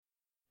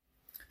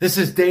This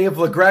is Dave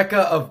LaGreca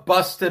of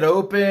Busted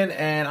Open,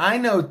 and I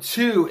know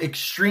two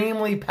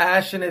extremely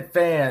passionate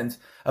fans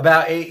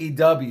about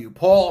AEW,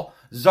 Paul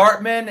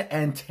Zartman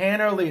and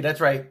Tanner Lee. That's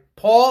right,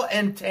 Paul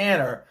and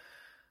Tanner.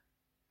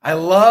 I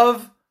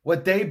love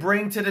what they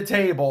bring to the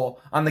table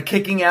on the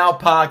Kicking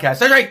Out podcast.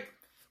 That's right,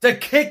 the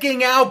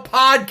Kicking Out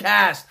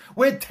podcast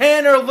with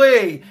Tanner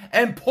Lee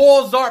and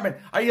Paul Zartman.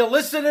 Are you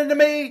listening to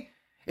me?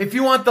 If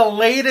you want the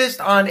latest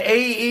on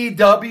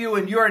AEW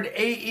and you're an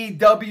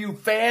AEW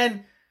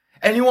fan,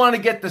 and you want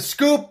to get the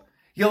scoop,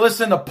 you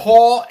listen to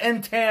Paul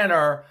and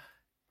Tanner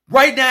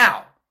right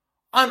now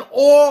on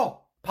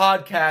all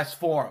podcast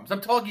forums.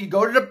 I'm talking, you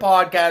go to the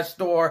podcast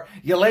store,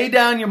 you lay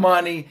down your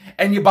money,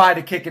 and you buy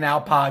the Kicking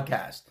Out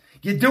podcast.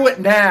 You do it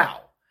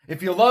now.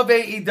 If you love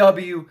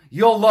AEW,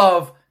 you'll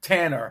love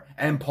Tanner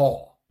and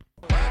Paul.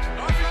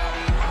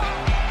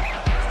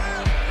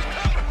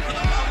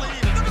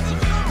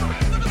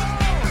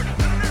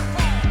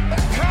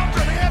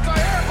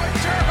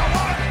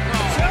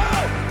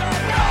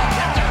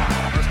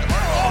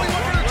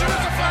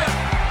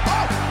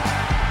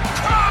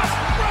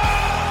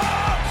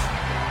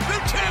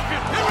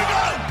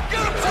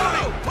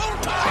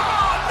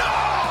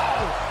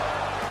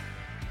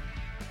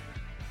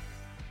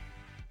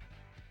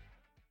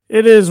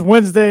 It is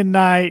Wednesday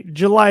night,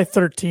 July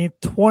 13th,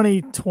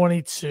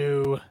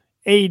 2022,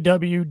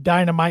 AEW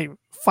Dynamite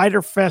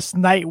Fyter Fest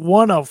night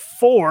 1 of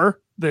 4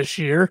 this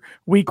year,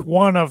 week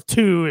 1 of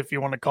 2, if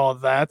you want to call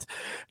it that,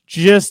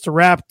 just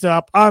wrapped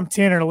up. I'm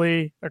Tanner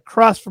Lee.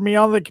 Across from me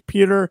on the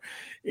computer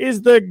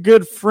is the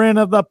good friend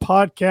of the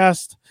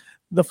podcast,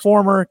 the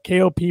former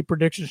KOP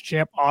Predictions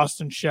champ,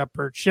 Austin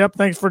Shepard. Shep,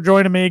 thanks for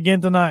joining me again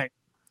tonight.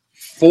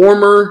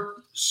 Former,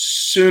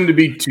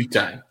 soon-to-be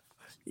two-time.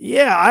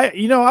 Yeah,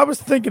 I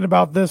was thinking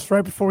about this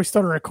right before we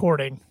started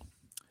recording.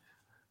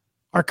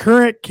 Our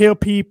current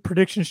KOP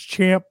Predictions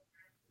champ,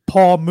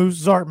 Paul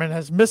Moose Zartman,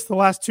 has missed the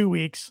last 2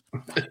 weeks.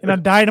 And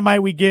on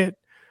Dynamite, we get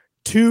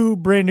 2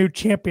 brand new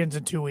champions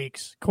in 2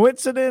 weeks.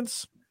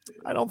 Coincidence?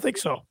 I don't think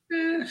so.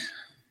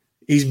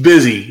 He's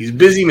busy. He's a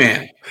busy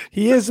man.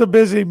 He is a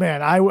busy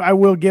man. I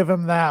will give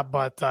him that.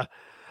 But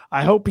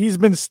I hope he's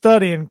been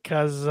studying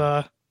because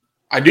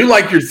I do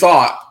like your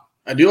thought.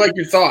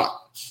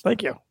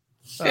 Thank you.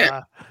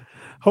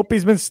 Hope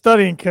he's been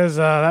studying because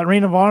that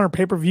Ring of Honor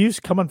pay-per-view is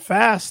coming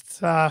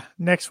fast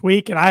next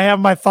week, and I have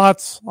my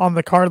thoughts on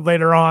the card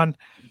later on.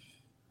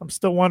 I'm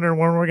still wondering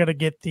when we're going to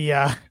get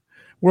the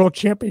World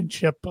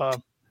Championship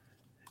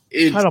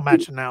title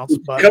match announced.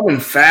 But coming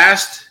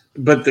fast,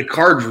 but the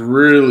card's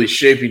really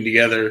shaping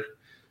together.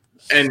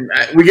 And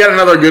we got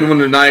another good one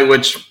tonight,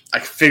 which I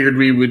figured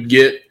we would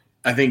get,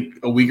 I think,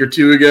 a week or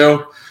two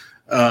ago,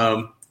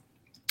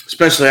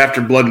 especially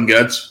after Blood and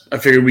Guts. I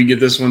figured we'd get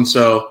this one,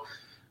 so...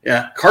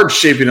 yeah, card's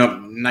shaping up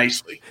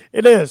nicely.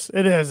 It is,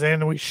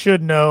 and we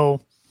should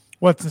know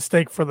what's at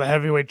stake for the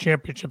heavyweight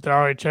championship, the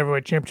ROH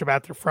heavyweight championship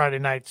after Friday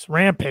night's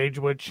Rampage,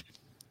 which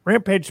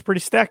Rampage is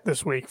pretty stacked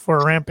this week for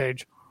a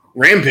Rampage.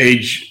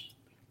 Rampage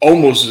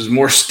almost is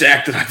more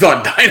stacked than I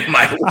thought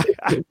Dynamite was.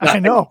 I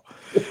know.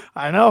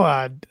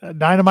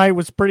 Dynamite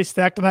was pretty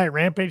stacked tonight.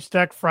 Rampage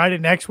stacked Friday.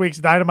 Next week's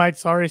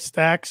Dynamite's already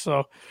stacked.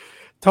 So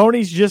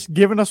Tony's just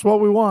giving us what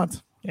we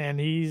want,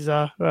 and he's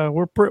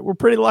we're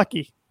pretty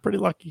lucky.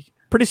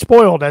 Pretty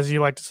spoiled, as you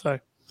like to say.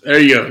 There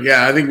you go.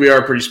 Yeah, I think we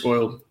are pretty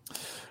spoiled.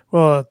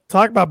 Well,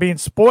 talk about being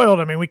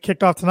spoiled. I mean, we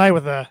kicked off tonight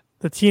with the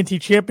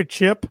TNT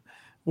Championship.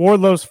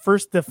 Wardlow's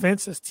first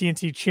defense as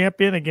TNT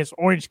champion against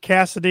Orange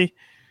Cassidy.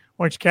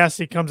 Orange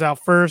Cassidy comes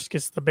out first,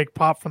 gets the big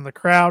pop from the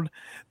crowd.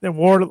 Then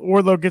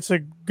Wardlow gets a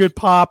good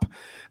pop.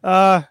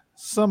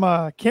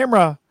 Some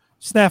camera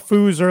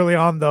snafus early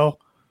on, though.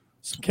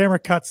 Some camera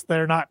cuts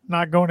there,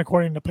 not going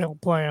according to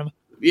plan.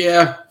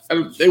 Yeah,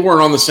 they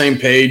weren't on the same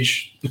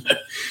page.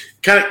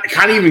 Kind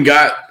of even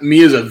got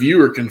me as a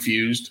viewer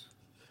confused.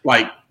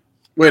 Like,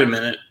 wait a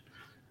minute.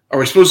 Are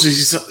we supposed to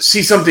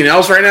see something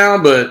else right now?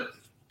 But,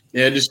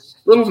 yeah, just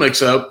a little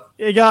mix-up.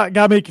 It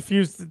got me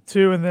confused,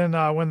 too. And then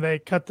when they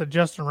cut to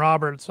Justin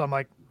Roberts, I'm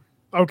like,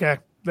 okay,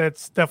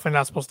 that's definitely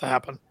not supposed to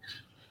happen.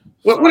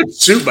 What a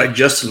suit by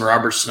Justin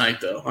Roberts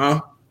tonight, though,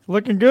 huh?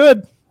 Looking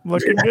good.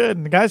 Good.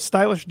 And the guy's a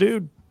stylish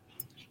dude.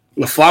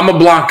 La Flama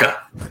Blanca.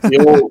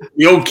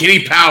 The old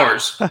Kenny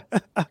Powers.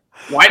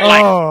 White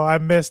light. Oh, I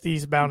missed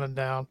Eastbound and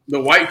Down. The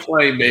white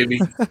flame,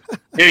 baby.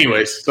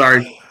 Anyways,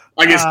 sorry.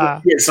 I guess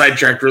we get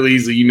sidetracked really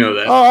easily. You know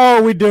that.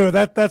 Oh, we do.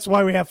 That's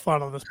why we have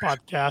fun on this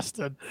podcast.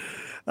 And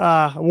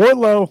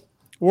Wardlow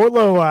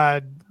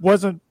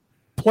wasn't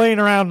playing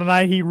around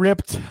tonight. He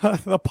ripped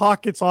the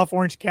pockets off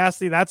Orange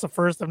Cassidy. That's a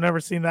first. I've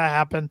never seen that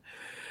happen.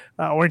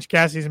 Orange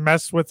Cassidy's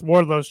messed with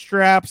Wardlow's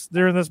straps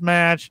during this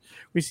match.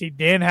 We see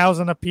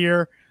Danhausen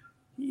appear.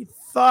 He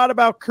thought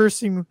about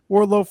cursing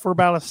Wardlow for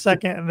about a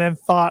second and then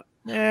thought,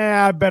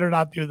 I better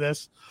not do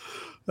this.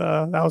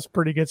 That was a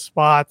pretty good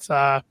spot.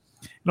 And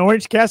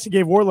Orange Cassidy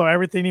gave Wardlow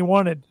everything he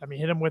wanted. I mean,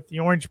 hit him with the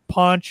orange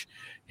punch,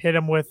 hit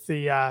him with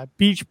the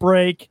beach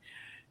break,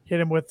 hit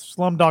him with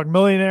Slumdog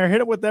Millionaire,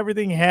 hit him with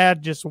everything he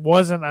had, just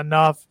wasn't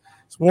enough.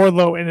 So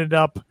Wardlow ended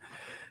up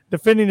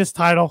defending his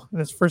title in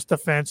his first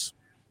defense.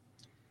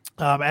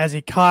 as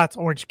he caught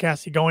Orange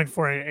Cassidy going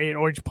for an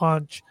orange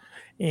punch,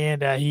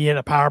 and he hit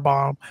a power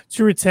bomb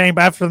to retain.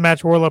 But after the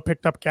match, Wardlow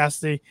picked up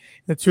Cassidy.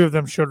 The two of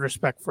them showed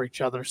respect for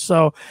each other.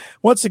 So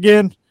once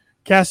again,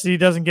 Cassidy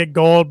doesn't get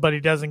gold, but he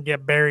doesn't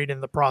get buried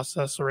in the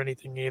process or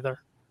anything either.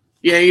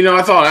 Yeah,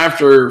 I thought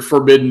after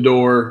Forbidden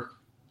Door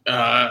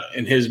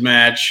in his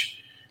match,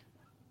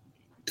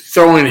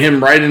 throwing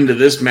him right into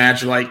this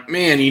match, like,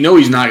 man,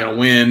 he's not going to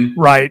win.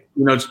 Right.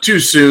 It's too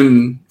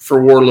soon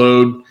for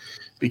Warlord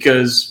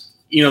because,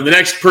 the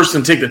next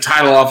person to take the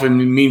title off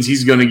him means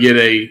he's going to get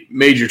a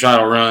major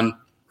title run.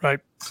 Right.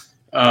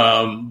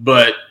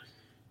 But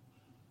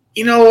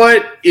you know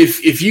what?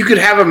 If you could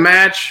have a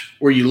match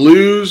where you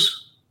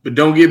lose but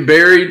don't get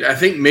buried, I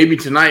think maybe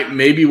tonight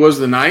was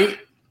the night.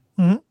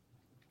 Mm-hmm.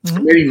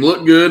 Mm-hmm. Made him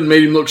look good,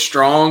 made him look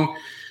strong.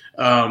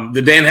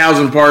 The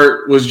Danhausen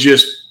part was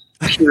just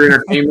pure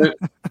entertainment.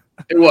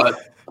 It was.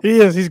 He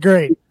is. He's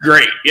great.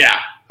 Great. Yeah.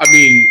 I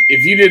mean,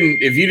 if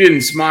you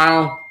didn't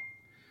smile,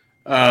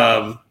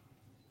 then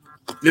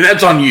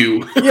that's on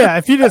you. Yeah.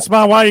 If you didn't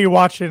smile, why are you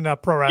watching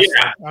pro wrestling?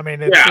 Yeah. I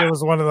mean, it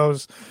was one of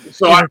those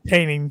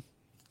entertaining.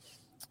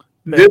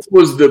 This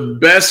was the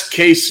best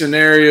case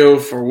scenario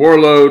for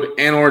Warlord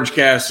and Orange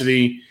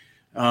Cassidy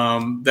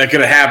that could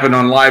have happened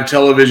on live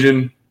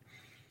television.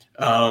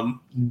 I'm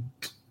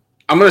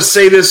going to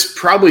say this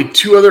probably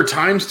 2 other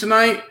times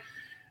tonight,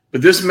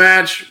 but this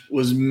match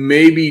was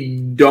maybe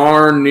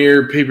darn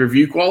near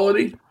pay-per-view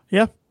quality.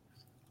 Yeah.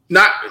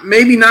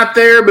 Maybe not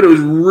there, but it was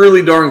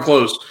really darn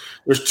close.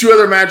 There's 2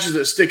 other matches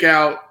that stick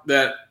out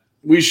that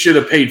we should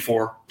have paid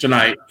for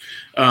tonight,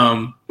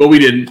 but we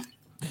didn't.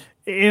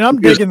 And I'm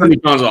digging the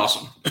sounds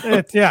awesome.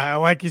 Yeah,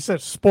 like you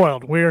said,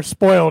 spoiled. We are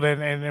spoiled,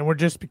 and we're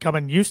just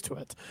becoming used to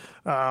it.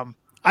 I'm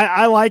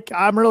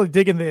really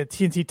digging the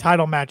TNT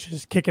title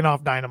matches kicking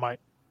off Dynamite.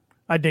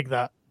 I dig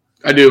that.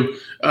 I do.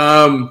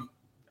 And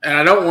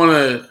I don't want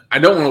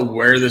to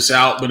wear this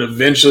out, but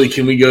eventually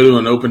can we go to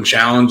an open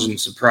challenge and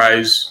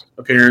surprise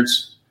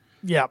appearance?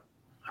 Yeah.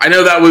 I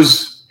know that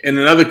was in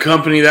another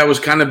company that was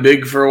kind of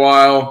big for a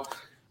while,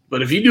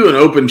 but if you do an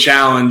open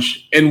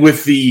challenge and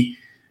with the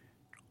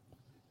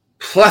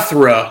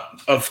plethora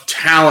of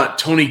talent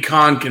Tony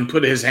Khan can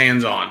put his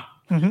hands on,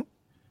 mm-hmm.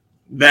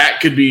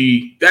 that could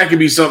be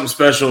something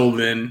special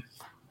than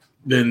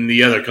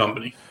the other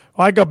company.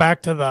 Well, I go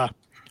back to the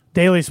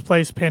Daily's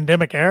Place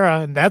pandemic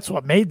era, and that's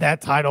what made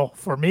that title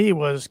for me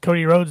was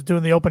Cody Rhodes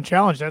doing the open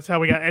challenge. That's how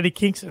we got Eddie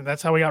Kingston.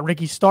 That's how we got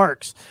Ricky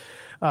Starks.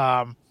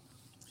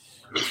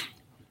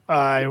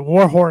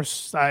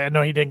 Warhorse, I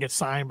know he didn't get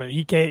signed, but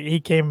he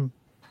came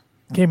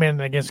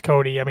in against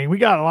Cody. I mean, we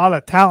got a lot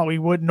of talent we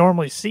wouldn't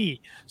normally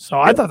see. So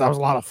I thought that was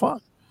a lot of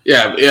fun.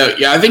 Yeah.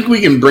 I think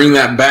we can bring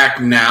that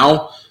back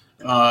now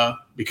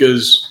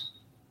because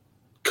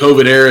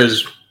COVID era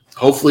is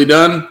hopefully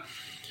done.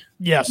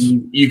 Yes.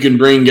 You can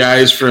bring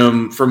guys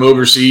from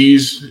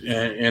overseas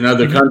and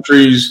other mm-hmm.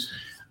 countries,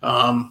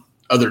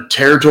 other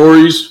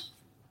territories,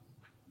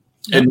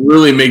 and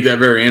really make that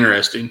very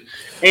interesting.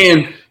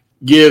 And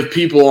give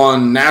people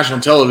on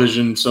national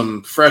television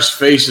some fresh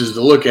faces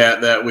to look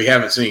at that we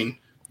haven't seen.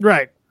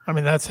 Right. I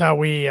mean, that's how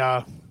we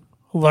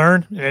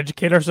learn and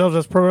educate ourselves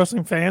as pro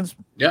wrestling fans.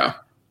 Yeah.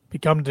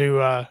 Become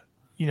to,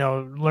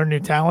 learn new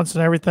talents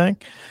and everything.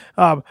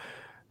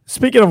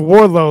 Speaking of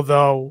Wardlow,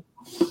 though,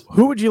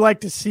 who would you like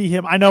to see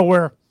him? I know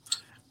we're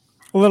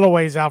a little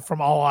ways out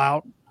from All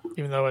Out,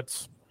 even though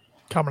it's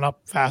coming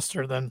up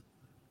faster than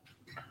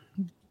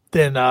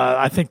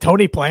I think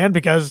Tony planned,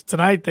 because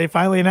tonight they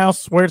finally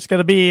announced where it's going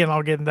to be, and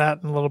I'll get into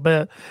that in a little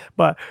bit.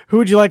 But who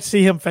would you like to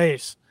see him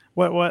face?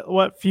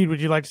 What feud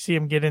would you like to see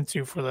him get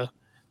into for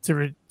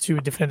to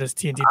defend his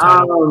TNT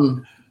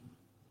title?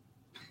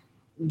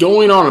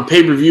 Going on a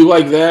pay-per-view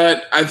like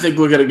that, I think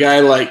look at a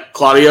guy like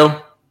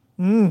Claudio.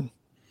 That'd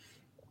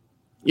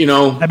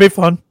be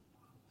fun.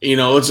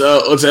 Let's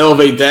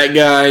elevate that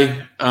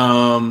guy.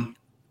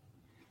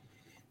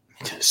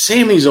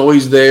 Sammy's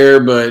always there,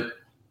 but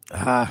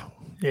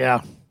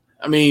yeah.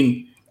 I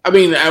mean,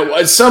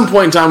 at some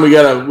point in time, we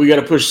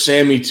gotta push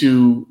Sammy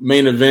to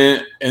main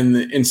event and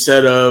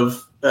instead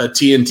of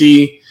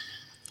TNT.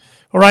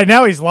 Well, right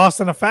now he's lost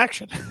in a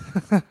faction.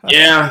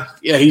 yeah,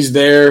 he's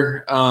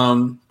there. We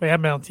haven't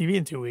been on TV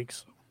in 2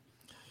 weeks.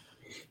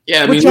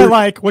 Yeah, which I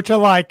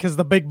like because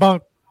the big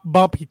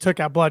bump he took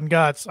out Blood and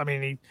Guts. I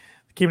mean, he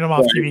keeping him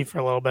off TV for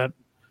a little bit.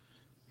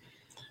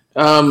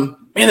 Man,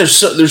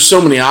 there's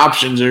so many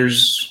options.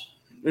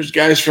 There's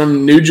guys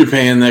from New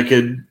Japan that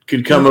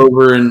could come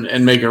over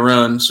and make a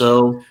run.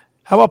 So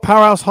how about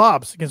Powerhouse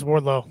Hobbs against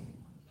Wardlow?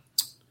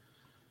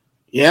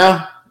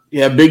 Yeah,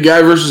 big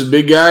guy versus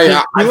big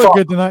guy. He looked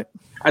good tonight.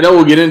 I know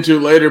we'll get into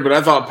it later, but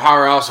I thought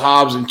Powerhouse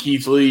Hobbs and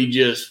Keith Lee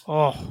just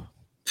it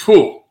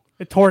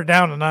tore it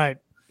down tonight.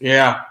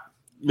 Yeah,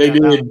 they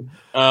did.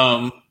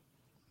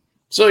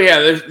 So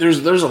yeah,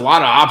 there's a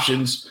lot of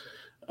options.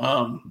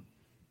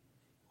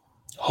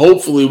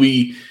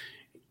 Hopefully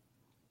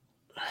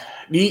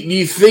do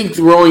you think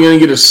we're only going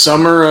to get a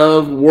summer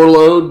of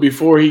Warlord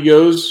before he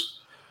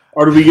goes?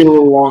 Or do we get a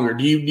little longer?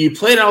 Do you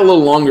play it out a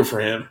little longer for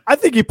him? I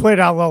think he played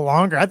out a little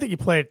longer. I think he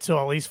played till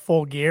at least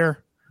Full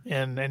Gear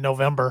in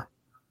November.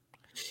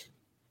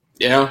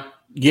 Yeah,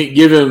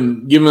 give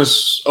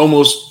us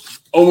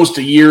almost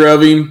a year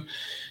of him.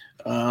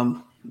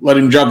 Let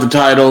him drop the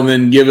title, and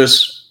then give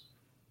us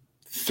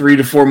 3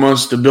 to 4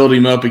 months to build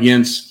him up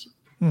against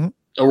a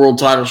world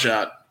title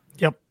shot.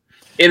 Yep.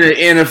 And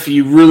if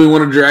you really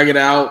want to drag it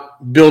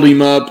out, build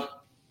him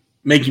up,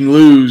 make him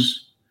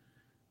lose,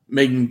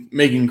 make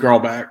him crawl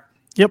back.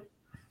 Yep.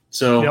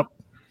 So.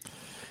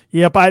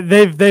 Yep.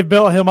 They've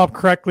built him up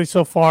correctly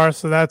so far.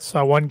 So that's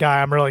one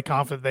guy I'm really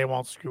confident they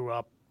won't screw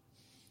up.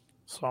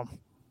 So.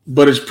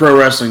 But it's pro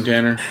wrestling,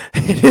 Tanner.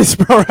 It is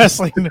pro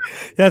wrestling.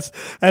 That's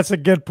a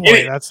good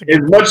point. That's a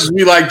good much as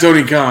we like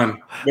Tony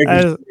Khan.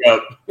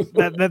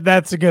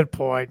 That's a good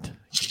point.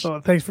 So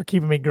thanks for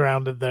keeping me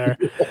grounded there.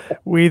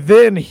 We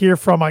then hear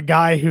from a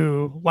guy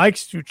who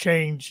likes to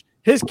change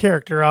his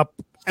character up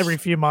every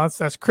few months.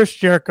 That's Chris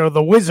Jericho,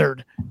 the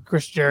Wizard.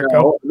 Chris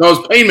Jericho. No,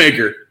 it's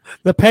Painmaker.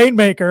 The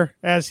Painmaker,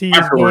 as he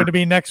is going to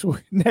be next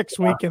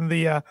week in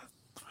the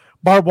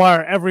Barbed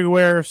Wire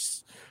Everywhere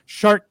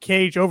Shark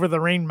Cage over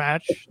the ring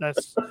match.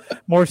 That's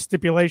more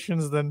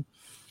stipulations than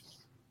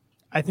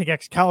I think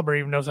Excalibur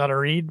even knows how to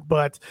read.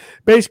 But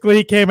basically,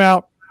 he came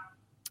out,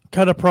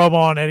 cut a promo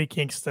on Eddie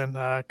Kingston,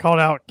 called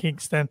out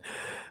Kingston,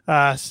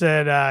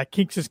 said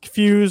Kingston's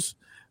confused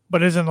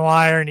but isn't a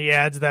liar, and he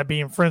adds that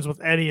being friends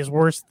with Eddie is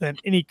worse than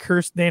any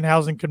curse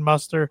Danhausen could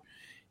muster.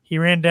 He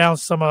ran down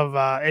some of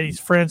Eddie's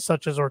friends,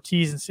 such as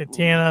Ortiz and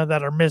Santana,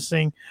 that are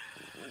missing.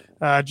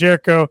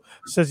 Jericho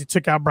says he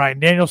took out Bryan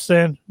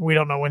Danielson. We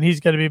don't know when he's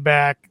going to be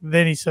back.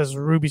 Then he says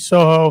Ruby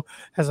Soho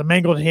has a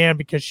mangled hand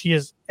because she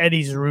is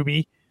Eddie's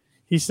Ruby.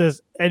 He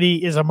says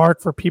Eddie is a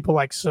mark for people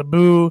like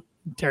Sabu,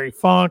 Terry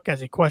Funk, as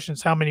he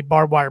questions how many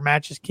barbed wire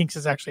matches Kinks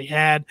has actually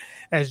had.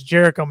 As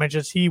Jericho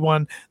mentions, he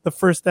won the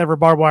first ever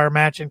barbed wire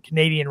match in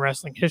Canadian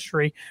wrestling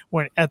history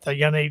when at the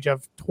young age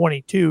of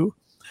 22.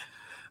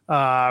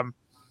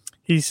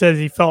 He says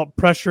he felt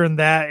pressure in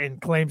that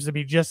and claims to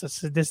be just as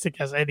sadistic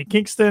as Eddie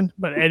Kingston,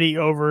 but Eddie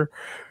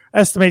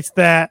overestimates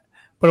that,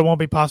 but it won't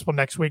be possible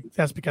next week.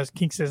 That's because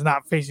Kingston is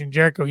not facing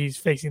Jericho. He's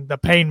facing the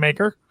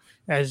Painmaker,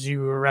 as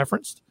you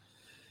referenced.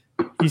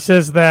 He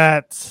says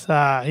that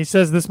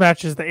this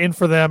match is the end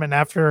for them, and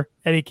after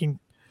Eddie can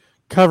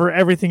cover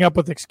everything up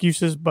with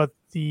excuses, but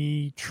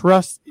the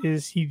trust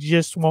is he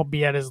just won't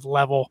be at his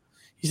level.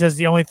 He says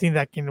the only thing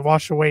that can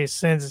wash away his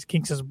sins is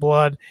Kingston's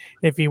blood.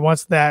 If he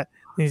wants that,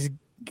 he's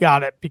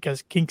got it,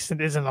 because Kingston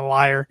isn't a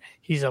liar.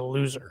 He's a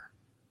loser.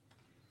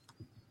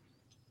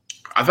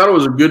 I thought it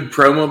was a good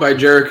promo by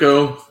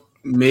Jericho,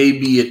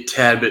 maybe a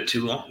tad bit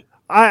too long.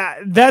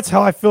 That's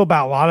how I feel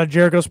about a lot of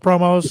Jericho's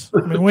promos.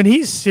 I mean, when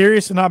he's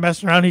serious and not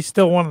messing around, he's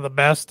still one of the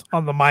best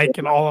on the mic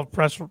in all of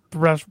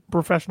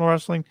professional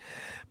wrestling.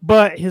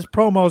 But his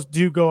promos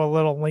do go a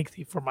little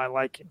lengthy for my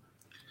liking.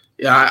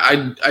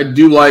 Yeah, I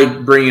do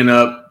like bringing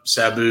up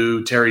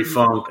Sabu, Terry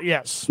Funk.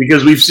 Yes,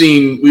 because we've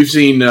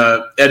seen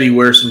Eddie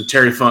wear some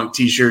Terry Funk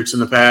T-shirts in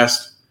the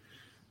past.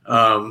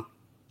 I'm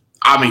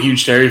a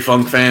huge Terry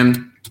Funk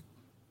fan,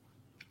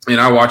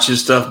 and I watched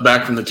his stuff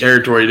back from the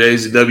territory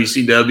days of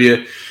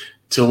WCW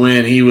to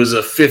when he was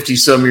a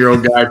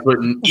 50-some-year-old guy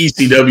putting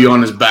ECW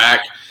on his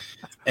back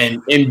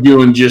and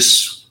doing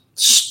just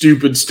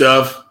stupid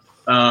stuff.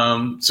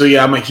 So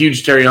yeah, I'm a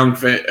huge Terry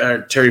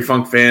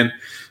Funk fan.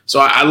 So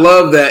I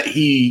love that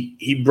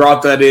he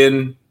brought that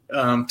in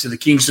to the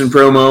Kingston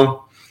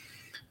promo,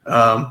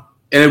 and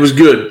it was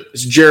good.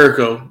 It's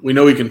Jericho. We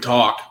know he can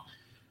talk.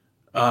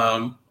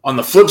 On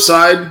the flip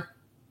side,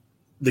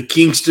 the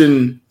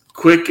Kingston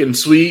quick and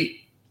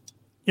sweet,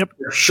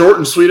 short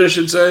and sweet, I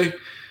should say,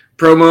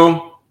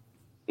 promo,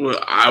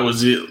 I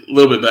was a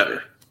little bit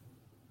better.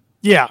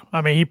 Yeah, I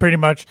mean, he pretty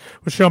much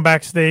was shown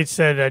backstage,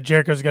 said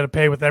Jericho's going to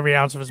pay with every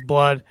ounce of his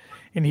blood,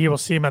 and he will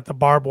see him at the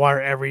barbed wire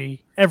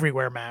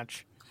everywhere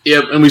match.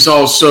 Yep, and we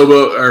saw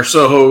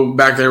Soho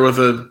back there with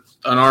an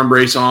arm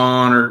brace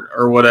on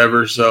or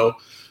whatever. So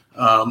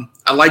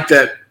I like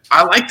that.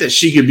 I like that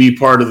she could be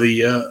part of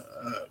the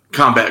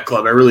Combat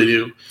Club. I really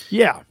do.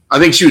 Yeah, I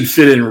think she would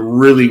fit in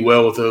really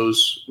well with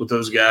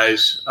those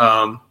guys.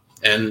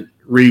 And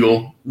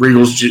Regal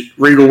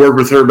worked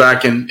with her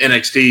back in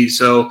NXT,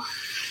 so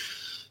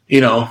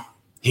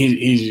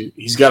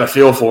he's got a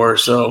feel for her.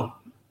 So.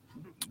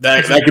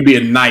 That could be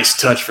a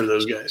nice touch for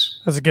those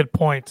guys. That's a good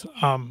point.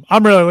 I'm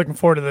really looking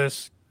forward to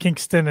this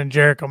Kingston and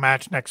Jericho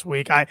match next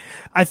week. I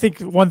think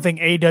one thing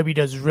AEW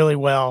does really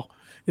well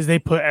is they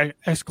put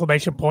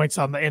exclamation points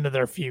on the end of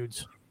their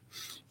feuds.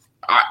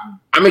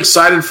 I'm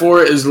excited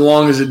for it as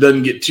long as it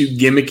doesn't get too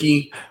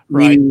gimmicky,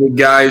 meaning the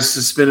guys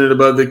suspended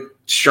above the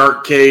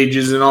shark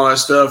cages and all that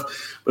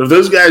stuff. But if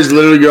those guys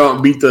literally go out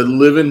and beat the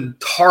living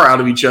tar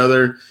out of each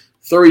other,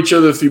 throw each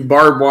other through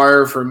barbed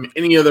wire from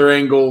any other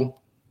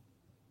angle,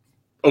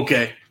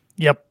 okay.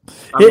 Yep.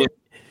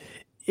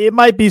 It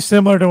might be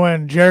similar to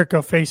when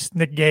Jericho faced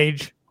Nick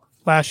Gage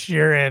last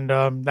year, and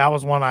that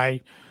was one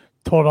I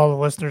told all the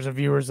listeners and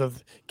viewers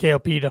of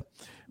KOP to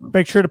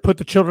make sure to put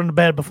the children to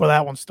bed before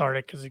that one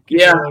started because it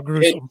gets a little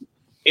gruesome.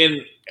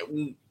 And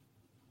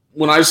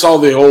when I saw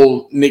the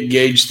whole Nick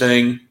Gage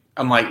thing,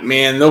 I'm like,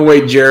 man, no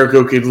way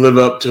Jericho could live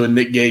up to a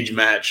Nick Gage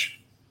match.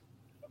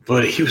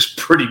 But he was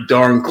pretty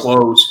darn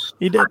close.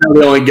 He did.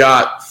 They only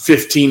got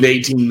 15 to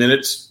 18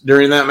 minutes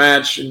during that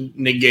match, and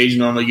Nick Gage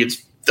normally gets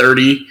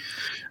 30.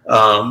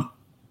 But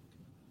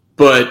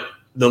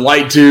the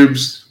light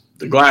tubes,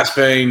 the glass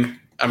pane,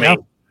 I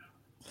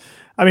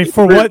mean,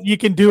 for what you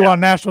can do on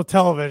national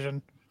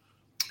television,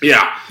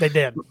 yeah, they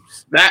did.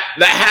 That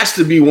has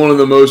to be one of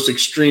the most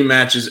extreme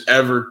matches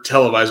ever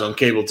televised on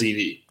cable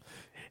TV.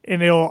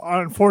 And it'll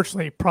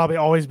unfortunately probably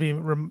always be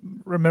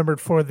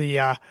remembered for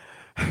the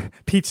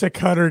pizza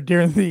cutter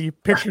during the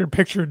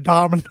picture-in-picture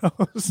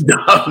Domino's.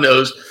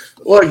 Domino's,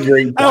 what a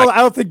great! I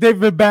don't think they've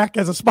been back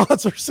as a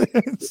sponsor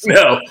since.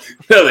 No,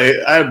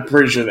 I'm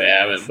pretty sure they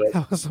haven't. But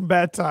that was some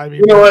bad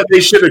timing. You know what?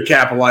 They should have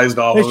capitalized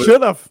off of it. They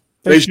should have.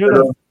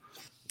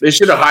 They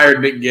should have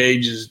hired Nick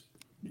Gage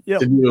to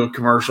do a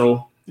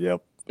commercial.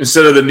 Yep.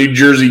 Instead of the New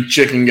Jersey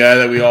chicken guy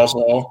that we all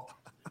saw.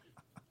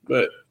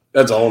 But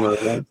that's a whole nother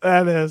thing.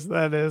 That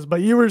is.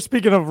 But you were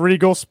speaking of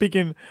Regal,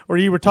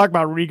 you were talking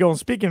about Regal, and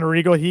speaking of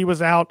Regal, he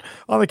was out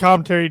on the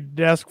commentary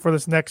desk for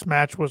this next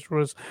match, which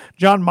was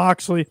Jon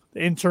Moxley,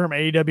 the interim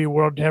AEW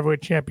World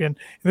Heavyweight Champion.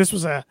 And this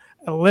was a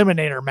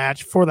eliminator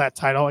match for that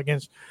title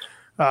against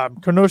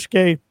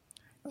Konosuke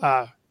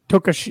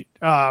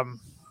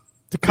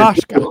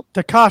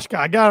Takashka.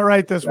 I got it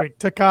right this week.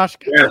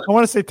 Takashka. Yeah. I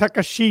want to say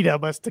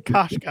Takashita, but it's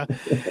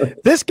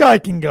Takashka. This guy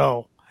can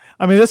go.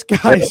 I mean, this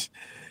guy's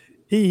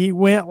he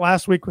went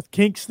last week with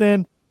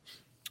Kingston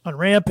on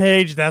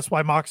Rampage. That's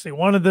why Moxley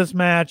wanted this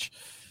match.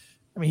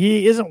 I mean,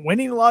 he isn't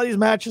winning a lot of these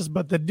matches,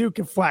 but the dude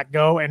can flat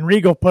go, and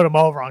Regal put him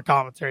over on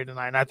commentary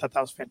tonight, and I thought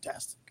that was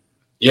fantastic.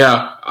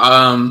 Yeah.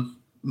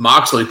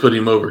 Moxley put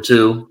him over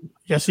too.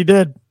 Yes, he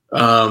did.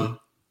 There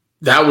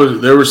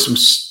were some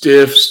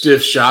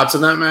stiff shots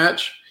in that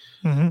match.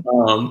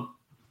 Mm-hmm.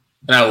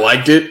 And I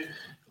liked it.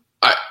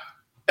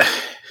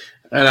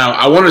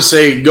 I want to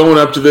say going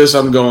up to this,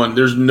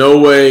 there's no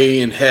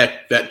way in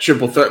heck that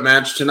triple threat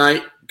match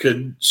tonight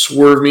could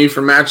swerve me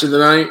from match of the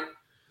night.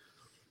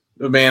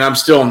 But man, I'm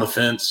still on the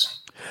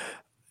fence.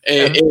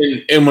 And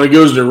when it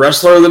goes to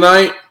wrestler of the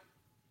night,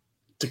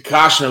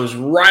 Takashita was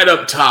right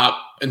up top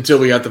until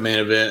we got the main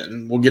event,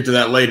 and we'll get to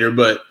that later.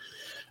 But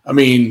I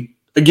mean,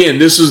 again,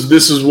 this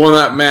is one of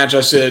that match.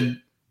 I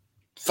said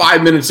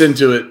 5 minutes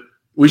into it,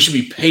 we should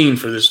be paying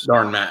for this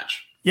darn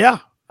match. Yeah,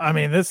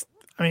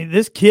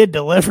 this kid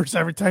delivers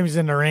every time he's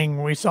in the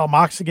ring. We saw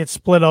Moxley get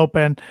split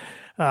open,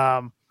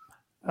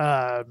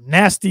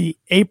 nasty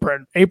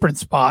apron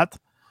spot.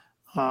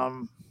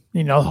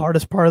 The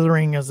hardest part of the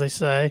ring, as they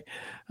say.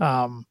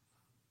 He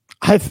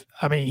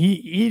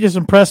just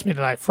impressed me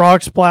tonight.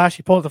 Frog splash.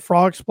 He pulled the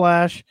frog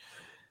splash.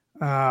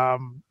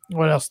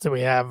 What else do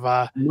we have?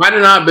 Might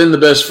have not been the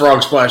best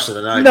frog splash of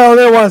the night. No,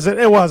 there wasn't.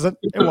 It wasn't.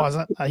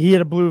 He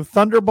had a blue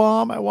thunder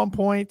bomb at one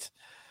point.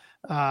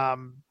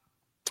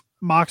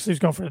 Moxley's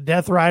going for the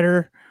Death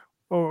Rider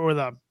or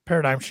the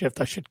Paradigm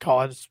Shift, I should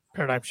call it. It's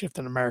Paradigm Shift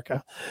in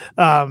America.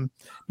 But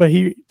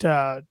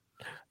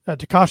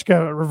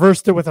Takashka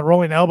reversed it with a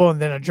rolling elbow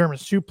and then a German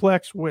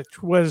suplex,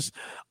 which was,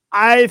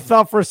 I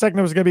thought for a second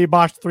it was going to be a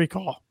botched 3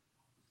 call.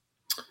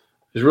 It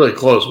was really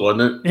close,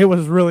 wasn't it? It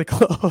was really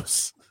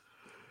close.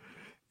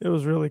 It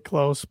was really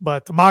close,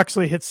 but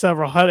Moxley hit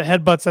several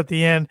headbutts at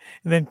the end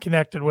and then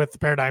connected with the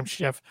Paradigm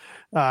Shift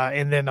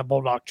and then a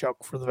Bulldog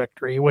choke for the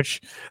victory, which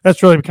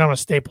that's really become a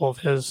staple of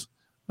his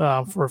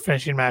for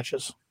finishing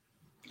matches.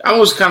 I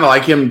was kind of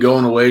like him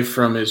going away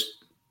from his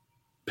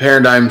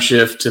Paradigm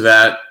Shift to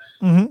that,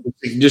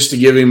 just to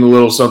give him a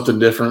little something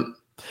different.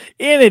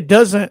 And it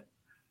doesn't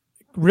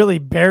really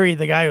bury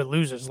the guy who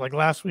loses. Like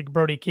last week,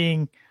 Brody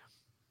King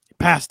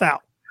passed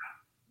out.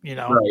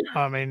 Right.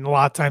 I mean, a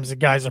lot of times the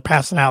guys are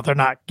passing out; they're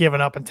not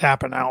giving up and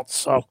tapping out.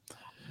 So,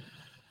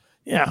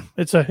 yeah,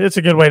 it's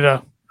a good way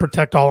to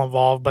protect all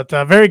involved. But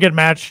a very good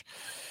match.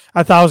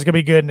 I thought it was going to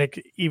be good, and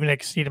it even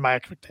exceeded my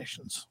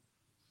expectations.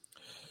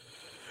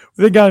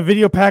 We then got a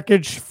video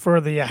package for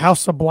the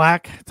House of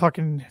Black,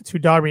 talking to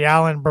Darby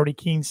Allin. Brody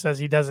King says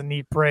he doesn't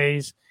need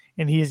praise,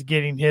 and he is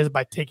getting his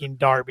by taking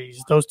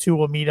Darby's. Those two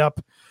will meet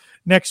up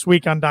next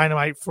week on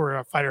Dynamite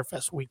for Fyter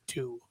Fest Week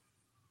 2.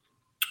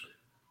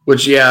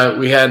 Which, yeah,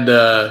 we had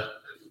at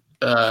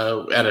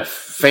a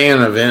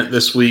fan event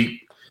this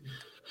week.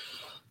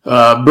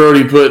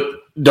 Brody put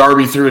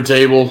Darby through a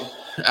table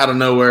out of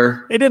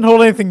nowhere. He didn't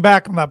hold anything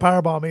back on that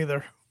powerbomb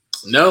either.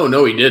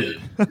 No, he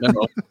didn't.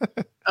 No.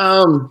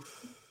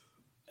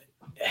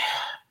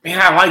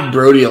 Man, I like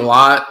Brody a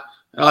lot.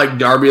 I like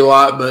Darby a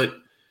lot, but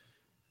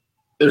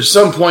there's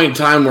some point in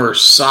time where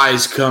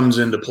size comes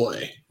into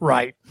play.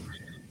 Right.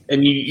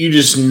 And you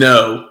just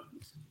know.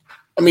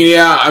 I mean,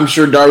 yeah, I'm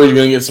sure Darby's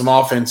going to get some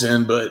offense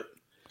in, but,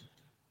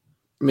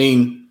 I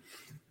mean,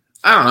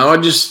 I don't know.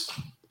 It just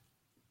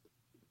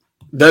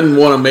doesn't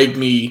want to make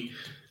me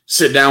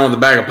sit down with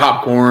a bag of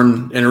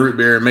popcorn and a root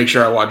beer and make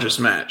sure I watch this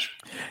match.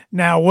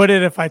 Now, would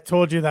it if I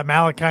told you that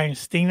Malachi and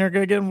Steen are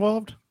going to get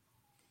involved?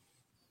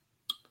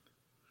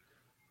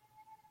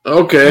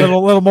 Okay.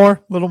 Little more.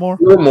 A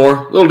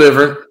little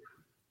different.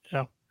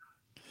 Yeah.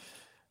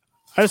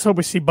 I just hope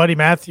we see Buddy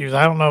Matthews.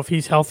 I don't know if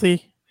he's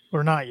healthy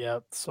or not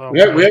yet. So We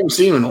haven't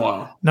seen him in a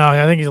while. no,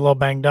 I think he's a little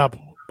banged up,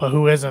 but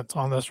who isn't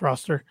on this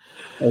roster?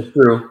 That's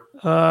true.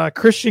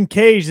 Christian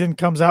Cage then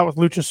comes out with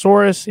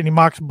Luchasaurus, and he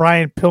mocks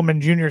Brian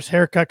Pillman Jr.'s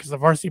haircut because the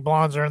Varsity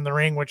Blondes are in the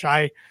ring, which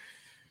I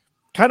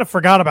kind of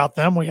forgot about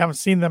them. We haven't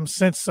seen them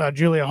since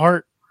Julia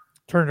Hart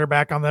turned her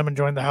back on them and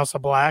joined the House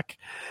of Black.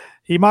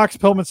 He mocks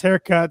Pillman's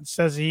haircut and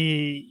says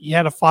he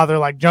had a father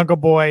like Jungle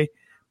Boy,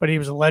 but he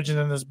was a legend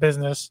in this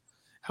business.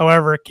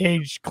 However,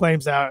 Cage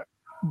claims that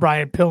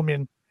Brian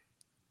Pillman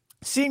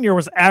Sr.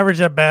 was average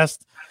at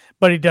best,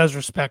 but he does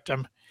respect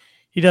him.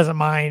 He doesn't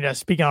mind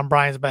speaking on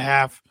Brian's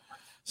behalf,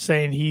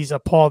 saying he's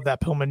appalled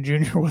that Pillman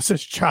Jr. was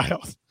his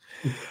child.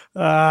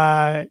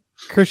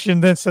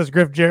 Christian then says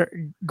Griff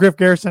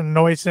Garrison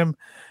annoys him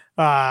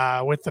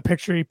with the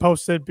picture he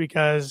posted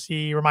because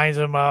he reminds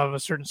him of a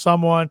certain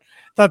someone.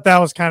 Thought that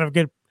was kind of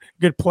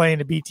good play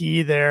into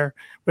BTE there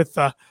with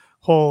the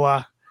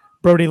whole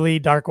Brody Lee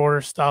Dark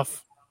Order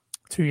stuff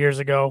 2 years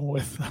ago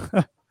with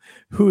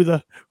who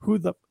the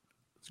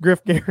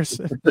Griff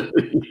Garrison.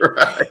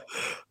 Right.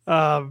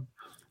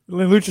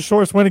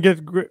 Luchasaurus went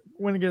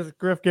against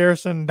Griff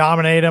Garrison,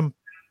 dominate him,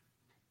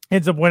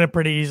 ends up winning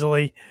pretty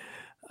easily.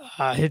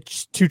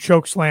 Hits 2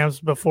 choke slams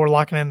before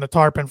locking in the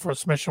tarpon for a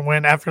submission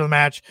win. After the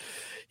match,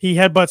 he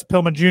headbutts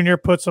Pillman Jr.,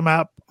 puts him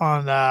up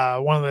on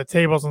one of the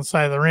tables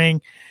inside of the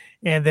ring,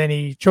 and then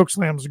he choke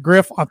slams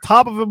Griff on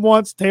top of him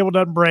once. Table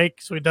doesn't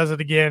break, so he does it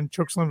again.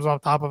 Choke slams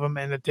on top of him,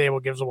 and the table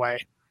gives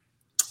away.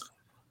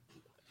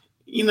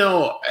 You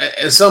know,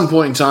 at some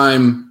point in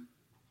time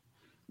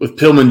with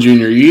Pillman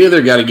Jr., you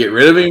either got to get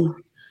rid of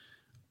him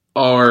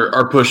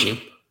or push him.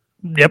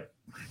 Yep.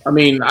 I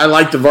mean, I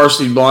liked the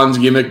Varsity Blondes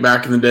gimmick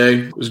back in the day.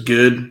 It was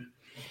good.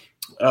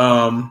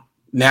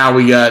 Now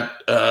we got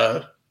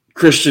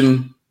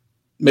Christian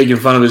making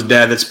fun of his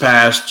dad that's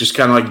passed, just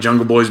kind of like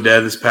Jungle Boy's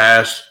dad that's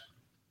passed.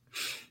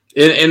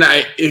 And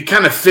it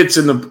kind of fits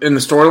in the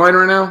storyline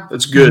right now.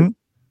 That's good.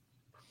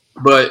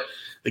 Mm-hmm. But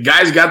the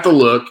guy's got the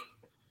look.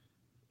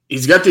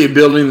 He's got the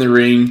ability in the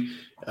ring.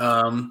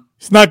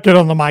 He's not good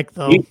on the mic,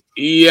 though.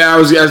 He's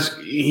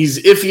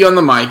iffy on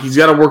the mic. He's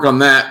got to work on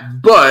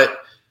that. But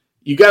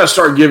you got to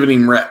start giving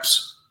him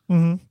reps.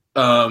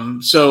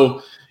 Mm-hmm.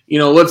 So, you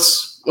know,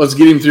 let's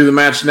get him through the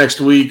match next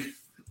week.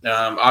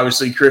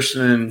 Obviously,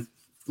 Christian and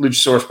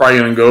Luchasaurus probably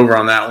going to go over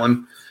on that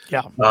one.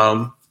 Yeah.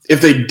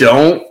 If they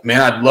don't,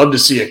 man, I'd love to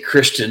see a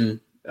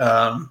Christian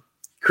Brian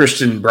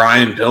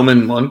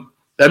Pillman one.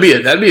 That'd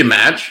be a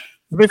match.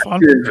 It'd be fun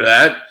for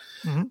that.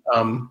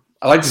 Mm-hmm.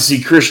 I like to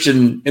see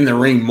Christian in the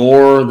ring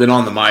more than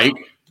on the mic.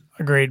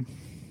 Agreed.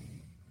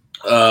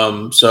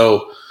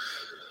 So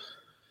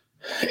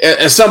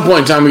at some point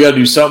in time, we got to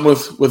do something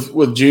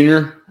with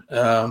Junior.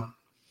 So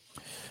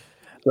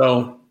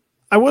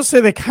I will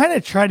say they kind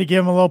of tried to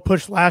give him a little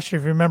push last year.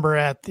 If you remember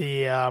at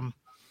the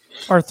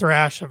Arthur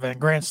Ashe event,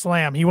 Grand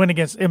Slam, he went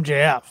against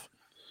MJF.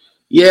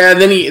 Yeah,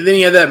 then he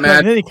had that match.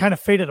 And then he kind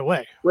of faded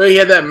away. Well, he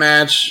had that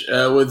match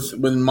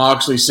when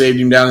Moxley saved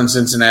him down in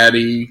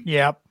Cincinnati.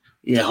 Yep.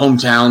 Yeah,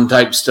 hometown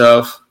type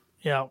stuff.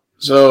 Yeah.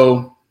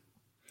 So,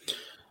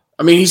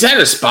 I mean, he's had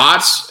his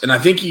spots, and I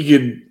think he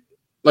could,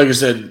 like I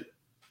said,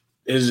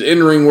 his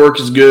in-ring work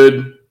is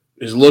good.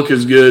 His look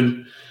is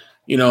good.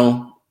 You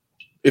know,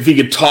 if he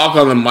could talk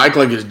on the mic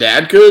like his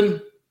dad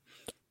could,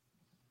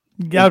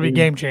 that would be a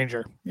game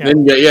changer. Yeah.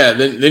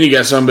 Then you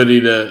got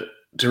somebody to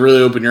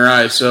really open your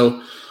eyes.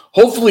 So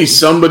hopefully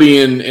somebody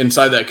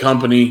inside that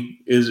company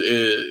is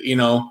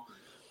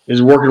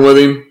working with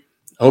him.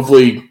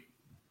 Hopefully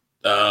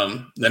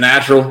the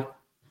Natural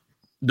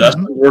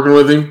Dustin working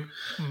with him.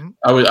 Mm-hmm.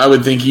 I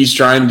would think he's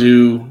trying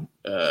to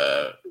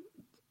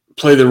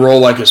play the role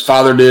like his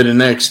father did in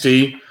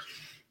NXT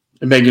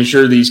and making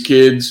sure these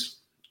kids,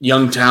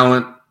 young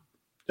talent,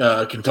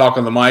 can talk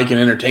on the mic and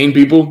entertain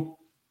people.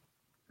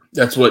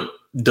 That's what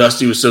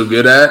Dusty was so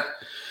good at.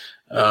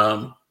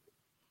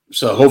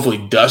 So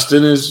hopefully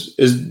Dustin is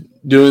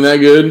doing that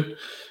good.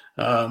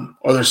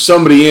 Or there's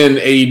somebody in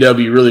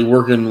AEW really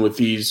working with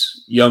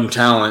these young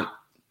talent.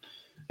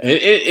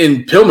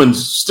 And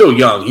Pillman's still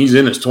young. He's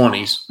in his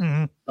 20s.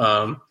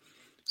 Mm-hmm.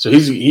 So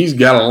he's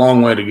got a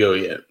long way to go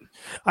yet.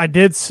 I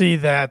did see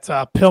that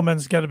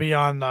Pillman's going to be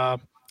on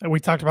we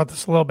talked about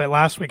this a little bit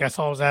last week. I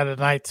saw it was added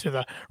tonight to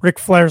the Ric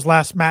Flair's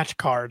last match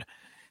card.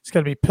 It's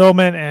going to be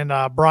Pillman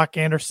and Brock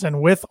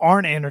Anderson with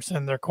Arn Anderson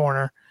in their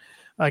corner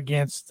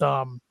against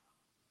one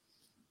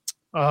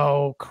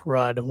of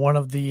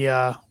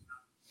the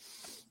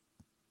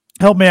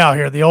help me out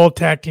here, the old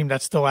tag team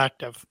that's still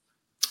active.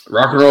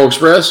 Rock and Roll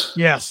Express?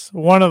 Yes.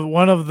 One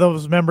of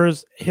those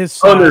members, his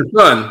son. Oh, their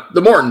son,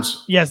 the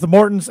Mortons. Yes, the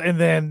Mortons, and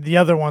then the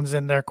other one's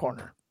in their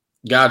corner.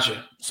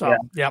 Gotcha. So,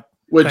 Yep.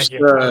 Which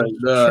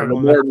the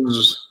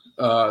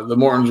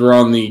Mortons were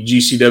on the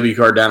GCW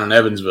card down in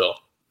Evansville.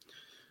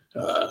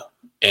 It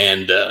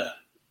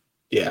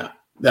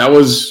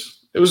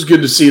was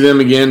good to see them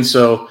again.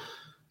 So,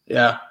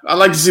 yeah, I'd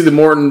like to see the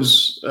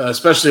Mortons,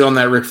 especially on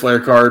that Ric Flair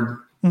card.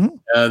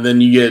 Mm-hmm. Then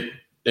you get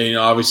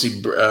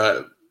obviously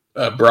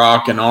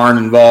Brock and Arn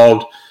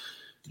involved.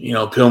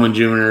 Pillman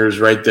Jr. is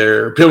right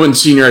there. Pillman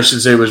Sr., I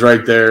should say, was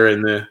right there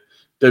in the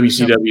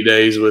WCW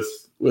days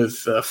with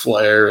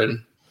Flair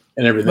and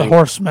everything. The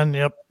Horsemen,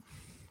 yep.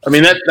 I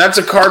mean, that's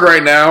a card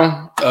right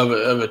now of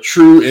a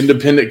true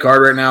independent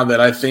card right now that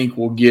I think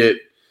will get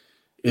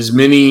as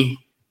many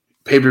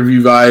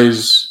pay-per-view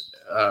buys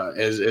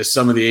as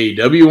some of the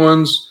AEW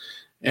ones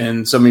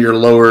and some of your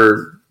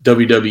lower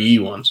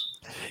WWE ones.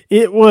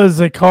 It was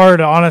a card,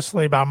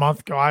 honestly, about a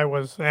month ago. I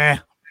was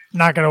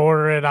not going to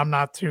order it. I'm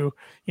not too,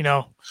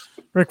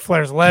 Ric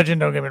Flair's legend,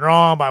 don't get me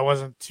wrong, but I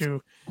wasn't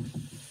too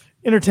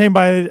entertained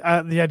by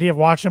the idea of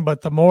watching.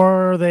 But the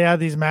more they add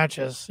these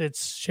matches,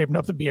 it's shaping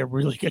up to be a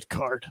really good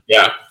card.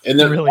 Yeah, and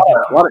then really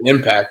a lot of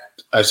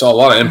impact. I saw a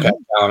lot of impact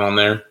talent on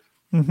there.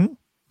 Mm-hmm.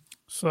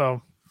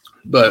 So,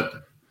 but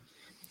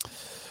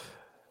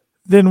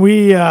then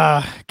we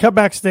cut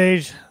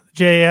backstage,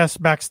 JAS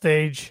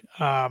backstage.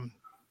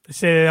 They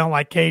say they don't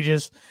like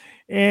cages.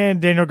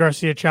 And Daniel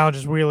Garcia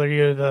challenges Wheeler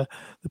Yuta to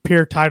the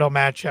peer title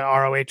match at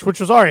ROH, which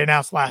was already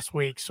announced last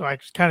week. So I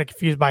was kind of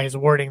confused by his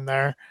wording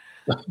there.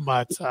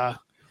 But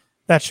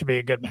that should be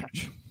a good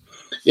match.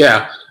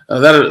 Yeah,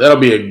 that'll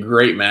be a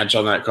great match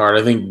on that card.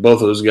 I think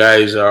both of those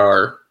guys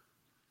are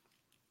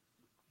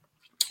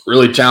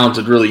really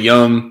talented, really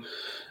young.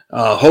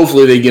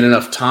 Hopefully they get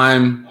enough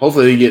time.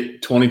 Hopefully they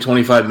get 20,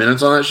 25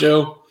 minutes on that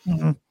show.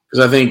 Because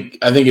I think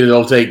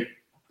it'll take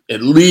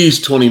at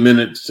least 20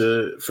 minutes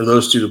for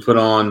those two to put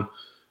on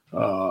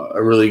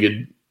a really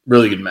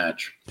good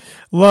match.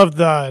 Love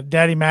the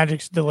Daddy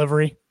Magic's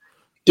delivery.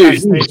 Dude,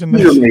 he's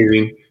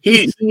amazing.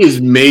 He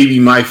is maybe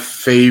my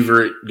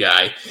favorite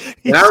guy.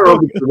 And I don't know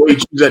if it's the way he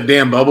chews that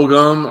damn bubble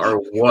gum or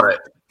what.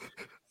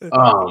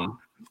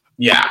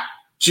 Yeah,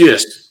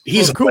 just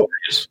he's cool.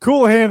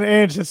 Cool hand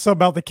and just something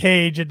about the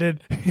cage, and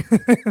then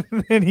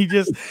and he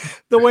just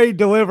the way he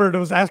delivered it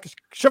was asking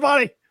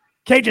Schiavone,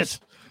 cages.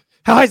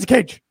 How high is the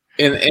cage?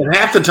 And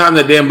half the time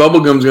that damn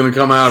bubble gum's going to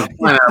come out of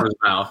his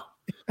mouth.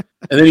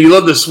 And then you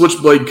love the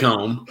switchblade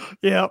comb.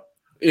 Yep.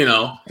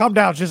 Calm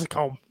down, just a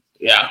comb.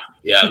 Yeah.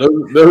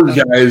 Those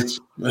guys,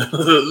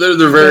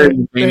 they're very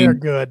entertaining. They are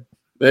good.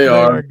 They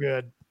are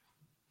good.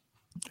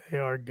 They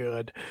are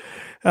good.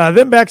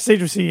 Then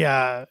backstage we see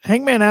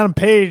Hangman Adam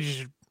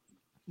Page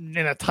in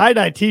a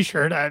tie-dye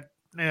T-shirt, and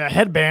a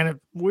headband. A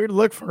weird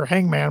look for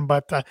Hangman,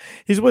 but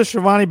he's with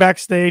Schiavone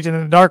backstage, and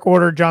in the Dark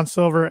Order, John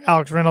Silver,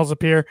 Alex Reynolds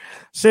appear.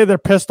 Say they're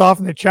pissed off,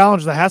 and they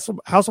challenge the House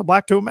of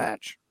Black to a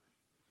match.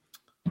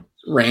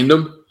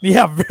 Random.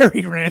 Yeah,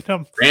 very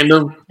random.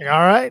 Random. All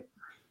right.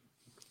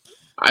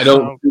 I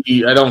don't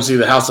see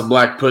the House of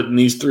Black putting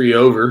these three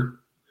over.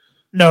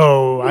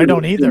 No, I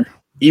don't either.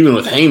 Even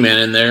with Hangman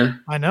in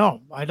there. I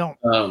know. I don't.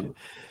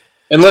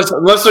 Unless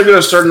they're going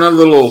to start another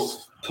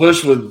little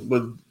push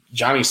with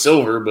Johnny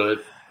Silver,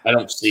 but I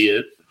don't see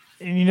it.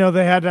 And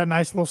they had that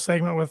nice little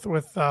segment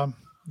with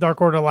Dark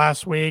Order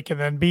last week, and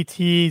then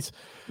BT's.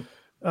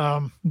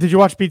 Did you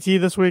watch BT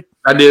this week?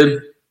 I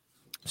did.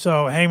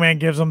 So Hangman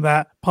gives them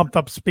that pumped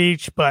up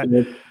speech, but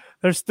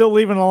they're still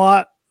leaving a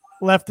lot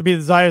left to be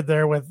desired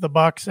there with the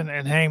Bucks and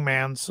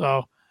Hangman.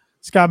 So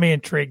it's got me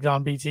intrigued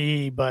on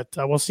BTE, but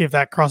we'll see if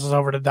that crosses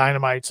over to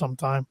Dynamite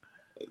sometime.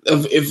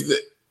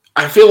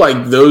 I feel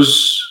like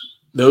those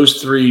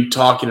three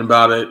talking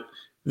about it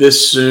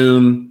this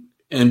soon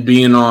and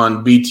being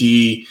on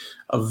BTE,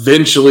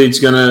 eventually it's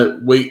going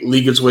to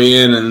leak its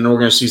way in, and then we're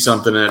going to see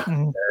something at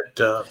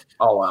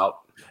All Out.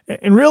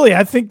 And really,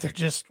 I think they're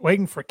just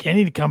waiting for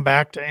Kenny to come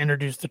back to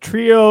introduce the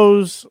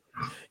trios,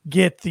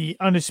 get the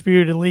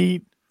Undisputed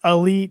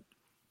Elite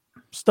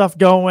stuff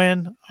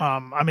going.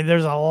 I mean,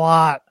 there's a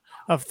lot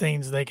of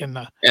things they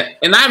can.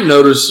 And I've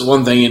noticed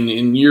one thing,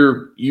 and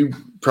you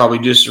probably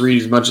just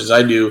read as much as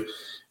I do.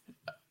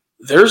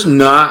 There's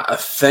not a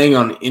thing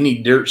on any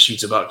dirt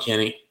sheets about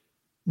Kenny.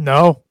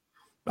 No,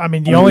 I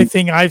mean the only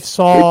thing I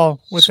saw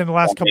within the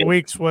last couple of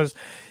weeks was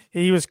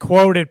he was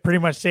quoted pretty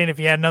much saying if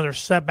he had another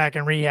setback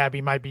in rehab,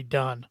 he might be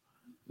done.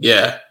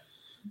 Yeah.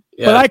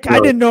 But I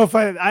didn't know if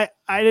I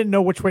didn't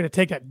know which way to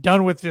take that.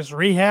 Done with just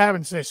rehab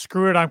and say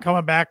screw it, I'm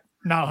coming back,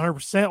 not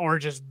 100%, or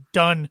just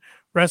done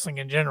wrestling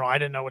in general. I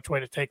didn't know which way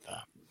to take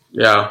that.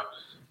 Yeah,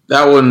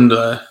 that one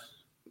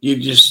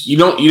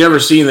you never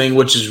see anything,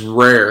 which is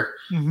rare.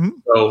 Mm-hmm.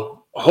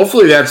 So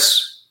hopefully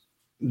that's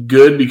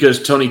good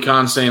because Tony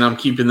Khan's saying I'm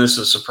keeping this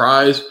a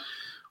surprise.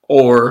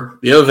 Or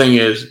the other thing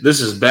is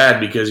this is bad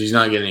because he's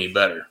not getting any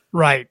better.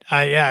 Right.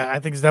 I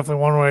think it's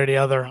definitely one way or the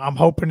other. I'm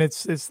hoping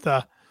it's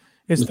the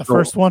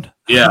first one.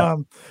 Yeah.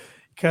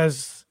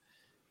 Because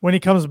when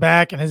he comes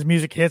back and his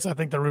music hits, I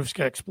think the roof's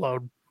gonna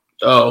explode.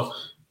 Oh,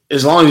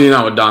 as long as he's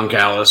not with Don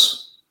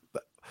Callis.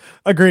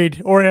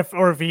 Agreed. Or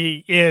if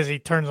he is, he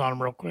turns on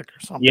him real quick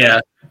or something.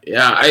 Yeah.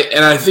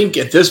 I think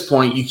at this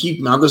point you keep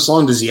him out this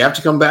long. Does he have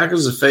to come back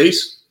as a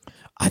face?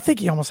 I think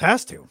he almost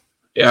has to.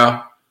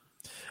 Yeah.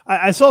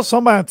 I saw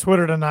somebody on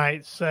Twitter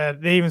tonight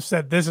they even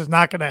said this is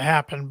not going to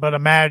happen, but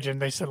imagine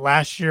they said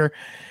last year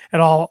at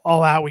all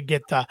out we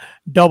get the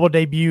double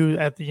debut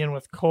at the end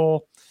with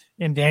Cole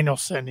and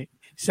Danielson. He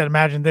He said,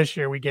 imagine this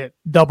year we get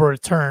double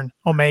return,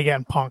 Omega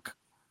and Punk.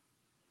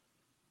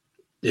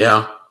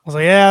 Yeah. I was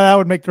like, yeah, that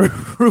would make the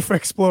roof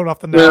explode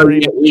off the net. Well,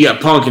 you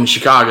got Punk in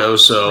Chicago,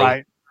 so.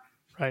 Right.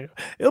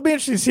 It'll be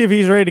interesting to see if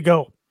he's ready to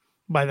go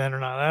by then or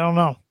not. I don't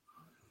know.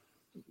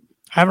 I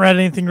haven't read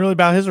anything really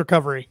about his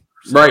recovery.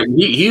 So. Right.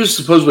 He was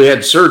supposedly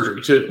had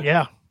surgery, too.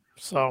 Yeah.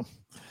 So,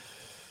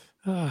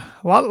 a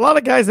lot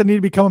of guys that need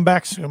to be coming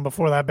back soon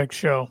before that big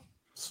show.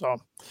 So,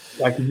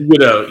 like if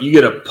you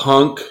get a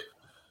Punk,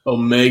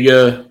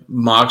 Omega,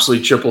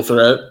 Moxley triple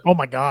threat. Oh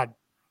my God,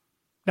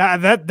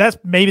 that's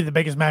maybe the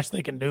biggest match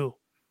they can do.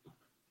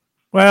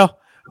 Well,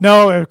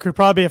 no, it could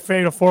probably be a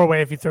fatal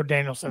 4-way if you throw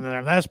Danielson in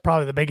there. That's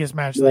probably the biggest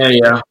match.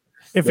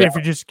 If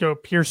you just go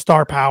pure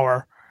star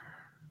power.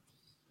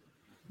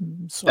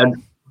 So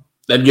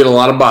that'd get a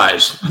lot of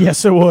buys.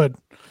 Yes, it would.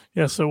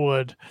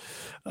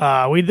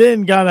 We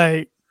then got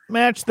a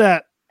match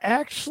that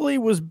actually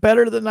was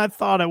better than I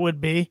thought it would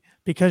be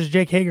because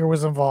Jake Hager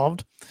was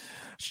involved.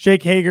 It's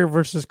Jake Hager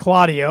versus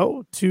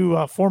Claudio,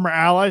 two former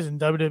allies in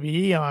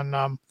WWE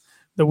on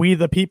the We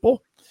the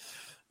People.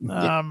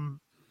 Where's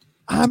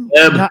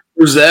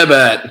Zeb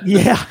at?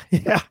 Yeah.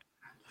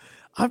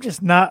 I'm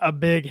just not a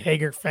big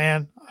Hager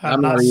fan.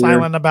 I'm not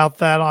silent about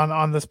that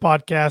on this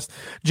podcast.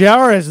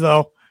 JR is,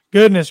 though.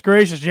 Goodness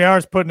gracious, JR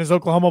is putting his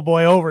Oklahoma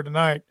boy over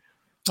tonight.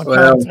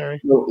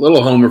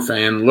 Little Homer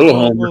fan.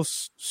 Little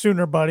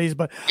Sooner buddies.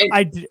 But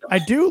I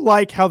do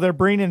like how they're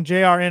bringing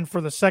JR in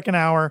for the second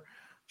hour.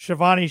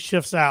 Shivani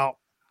shifts out.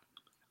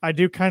 I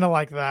do kind of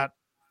like that.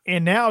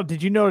 And now,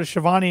 did you notice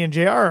Shivani and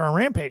JR are on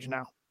Rampage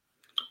now?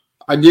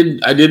 I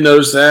did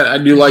notice that. I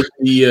do like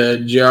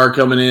the JR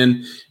coming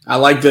in. I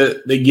like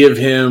that they give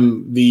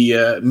him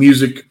the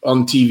music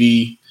on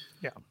TV.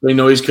 Yeah. They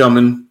know he's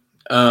coming.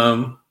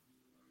 And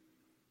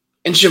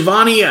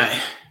Shivani,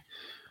 I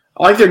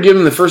like they're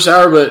giving the first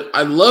hour, but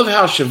I love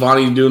how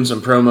Shivani's doing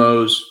some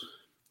promos,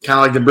 kind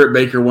of like the Britt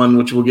Baker one,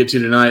 which we'll get to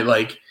tonight.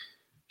 Like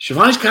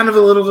Shivani's kind of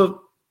a little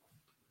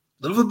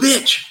of a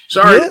bitch.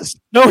 Sorry. He is.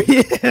 No, he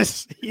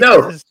is.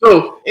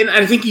 So, and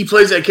I think he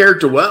plays that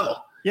character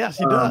well. Yes,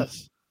 he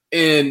does.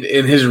 And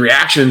his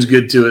reaction's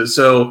good to it.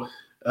 So,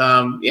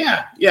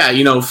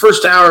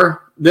 first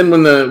hour. Then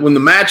when the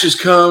matches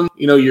come,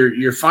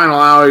 your final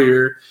hour,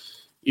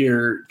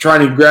 you're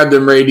trying to grab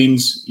them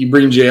ratings. You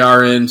bring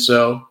JR in,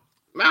 so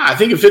I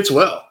think it fits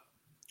well.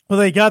 Well,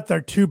 they got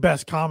their two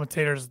best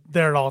commentators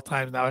there at all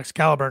times now,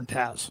 Excalibur and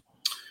Taz.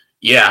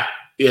 Yeah,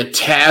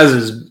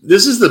 Taz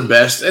this is the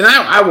best. And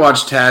I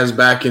watched Taz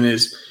back in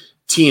his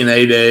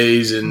TNA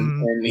days,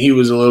 and he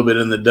was a little bit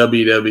in the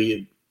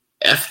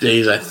WWF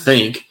days, I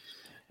think.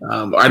 He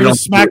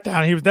was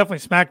SmackDown. He was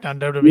definitely SmackDown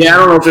WWE. Yeah, I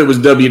don't know if it was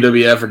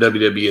WWF or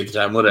WWE at the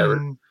time,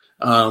 whatever.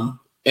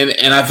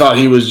 And I thought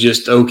he was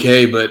just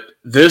okay, but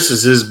this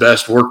is his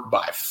best work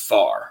by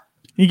far.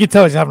 You can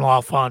tell he's having a lot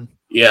of fun.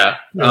 Yeah.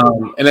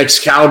 And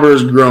Excalibur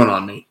has grown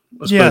on me.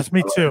 Yes,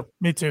 me too.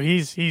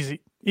 He's the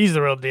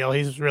real deal.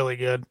 He's really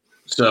good.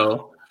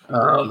 So,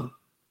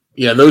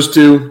 those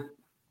two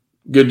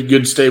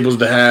good stables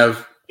to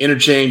have.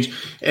 Interchange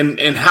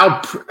and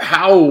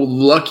how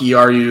lucky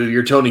are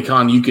you're Tony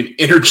Khan, you can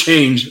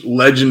interchange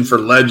legend for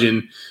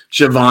legend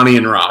Shivani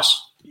and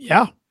Ross.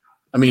 Yeah.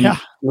 I mean,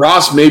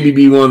 Ross maybe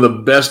be one of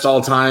the best all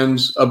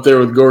times up there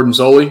with Gordon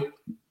Soley.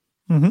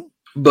 Mm-hmm.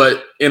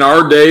 But in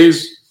our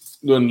days,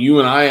 when you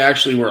and I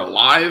actually were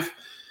alive,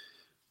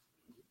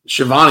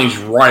 Shivani's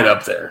right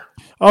up there.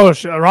 Oh,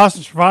 Ross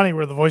and Shivani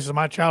were the voices of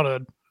my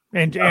childhood.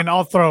 And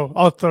I'll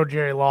throw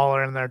Jerry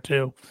Lawler in there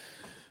too.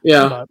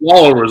 Yeah,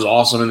 Lawler was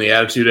awesome in the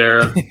Attitude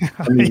Era.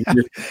 I mean,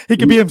 he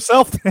could be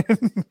himself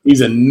then.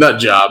 He's a nut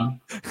job.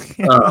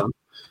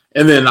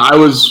 And then I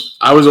was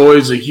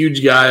always a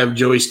huge guy of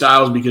Joey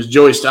Styles because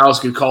Joey Styles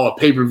could call a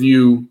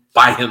pay-per-view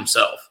by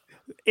himself.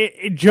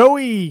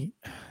 Joey,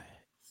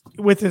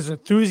 with his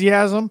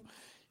enthusiasm,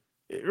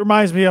 it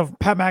reminds me of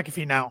Pat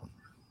McAfee now.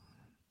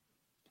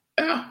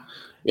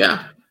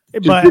 Yeah.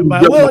 But a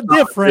little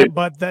different,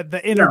 but the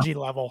energy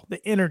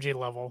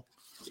level.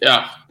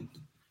 Yeah.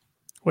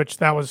 Which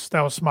that was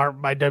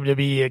smart by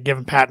WWE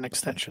giving Pat an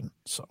extension.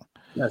 So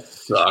that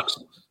sucks.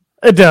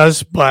 It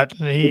does, but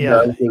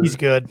he's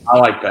good. I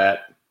like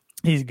Pat.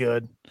 He's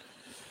good.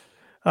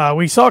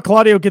 We saw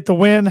Claudio get the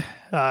win,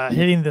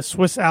 hitting the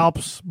Swiss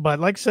Alps.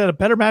 But like I said, a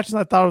better match than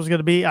I thought it was going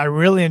to be. I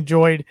really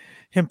enjoyed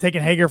him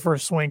taking Hager for a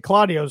swing.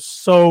 Claudio's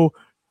so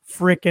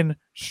freaking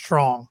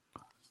strong.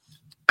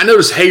 I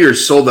noticed Hager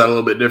sold that a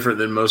little bit different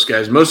than most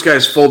guys. Most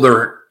guys fold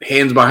their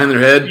hands behind their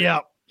head. Yeah.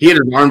 He had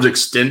his arms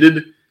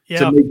extended. Yeah.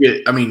 To make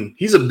it, I mean,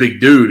 he's a big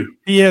dude.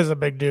 He is a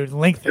big dude.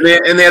 Lengthy.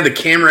 And they had the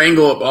camera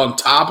angle up on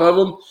top of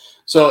him.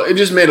 So it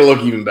just made it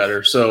look even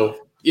better.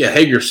 So, yeah,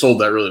 Hager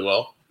sold that really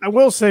well. I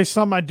will say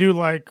something I do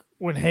like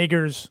when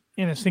Hager's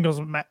in a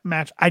singles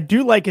match. I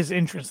do like his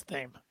entrance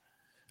theme.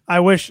 I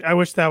wish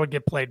that would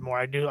get played more.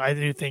 I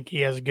do think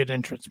he has good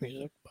entrance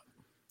music. But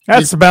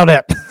that's about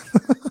it.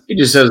 He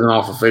just has an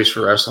awful face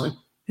for wrestling.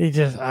 He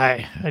just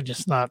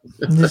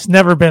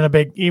never been a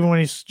big, even when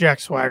he's Jack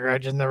Swagger, I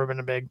just never been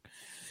a big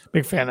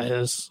fan of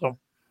his. So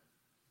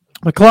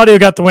But Claudio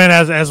got the win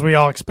as we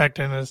all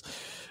expected in his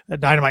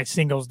Dynamite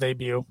singles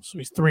debut. So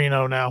he's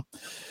 3-0 now.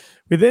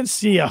 We then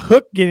see a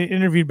Hook getting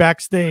interviewed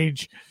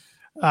backstage.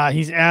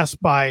 He's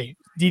asked by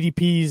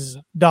DDP's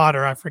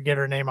daughter, I forget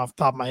her name off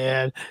the top of my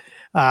head,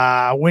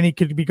 when he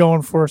could be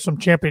going for some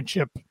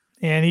championship.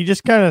 And he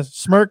just kind of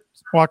smirked,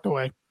 walked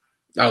away.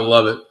 I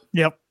love it.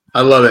 Yep.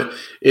 I love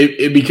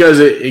it. Because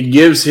it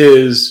gives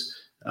his,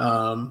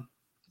 I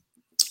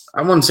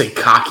wouldn't say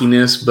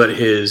cockiness, but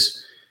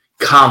his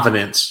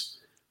confidence.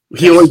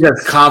 He always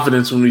has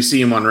confidence when we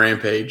see him on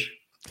Rampage.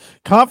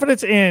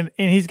 Confidence and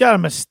he's got a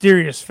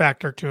mysterious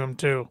factor to him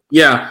too.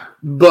 Yeah,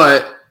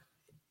 but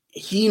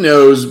he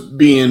knows,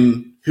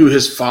 being who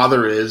his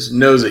father is,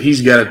 knows that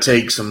he's got to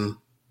take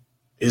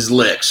his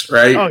licks,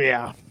 right? Oh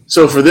yeah.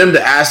 So for them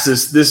to ask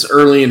this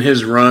early in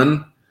his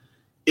run,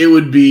 it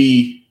would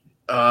be.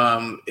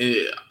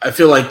 I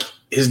feel like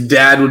his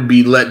dad would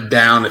be let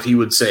down if he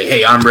would say,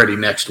 "Hey, I'm ready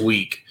next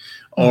week,"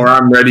 or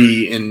 "I'm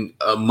ready in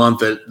a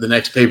month at the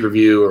next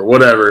pay-per-view," or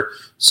whatever.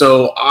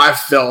 So I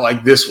felt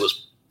like this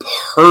was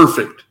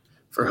perfect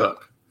for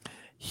Hook.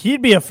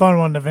 He'd be a fun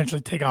one to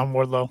eventually take on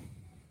Wardlow.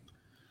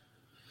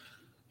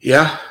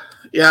 Yeah.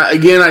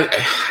 Again,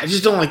 I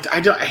just don't like.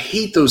 I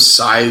hate those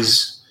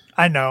size.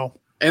 I know,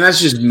 and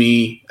that's just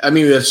me. I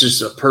mean, that's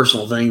just a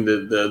personal thing.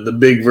 The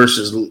big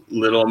versus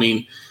little. I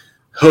mean,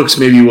 Hook's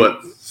maybe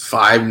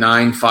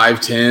 5'9",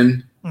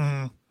 5'10".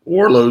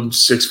 Wardlow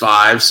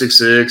 6'5",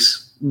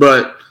 6'6".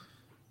 But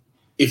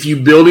if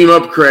you build him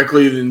up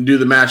correctly and do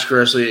the match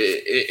correctly,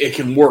 it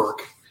can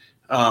work.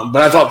 But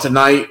I thought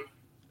tonight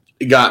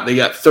they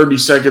got 30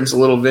 seconds, a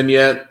little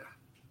vignette.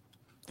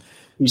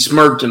 He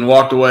smirked and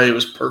walked away. It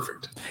was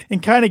perfect.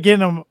 And kind of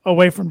getting him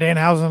away from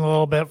Danhausen a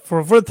little bit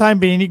for the time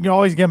being. You can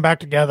always get them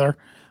back together.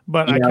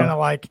 But I kind of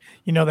like,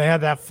 they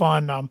had that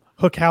fun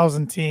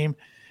Hookhausen team.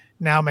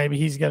 Now maybe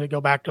he's got to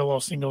go back to a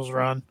little singles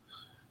run.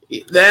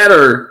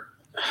 I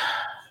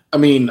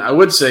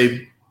would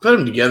say put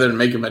them together and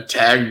make them a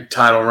tag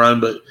title run,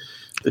 but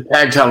the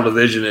tag title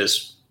division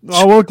is.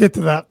 Oh, we'll get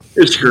to that.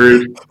 It's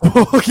screwed.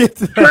 We'll get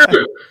to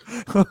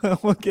that.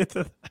 We'll get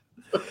to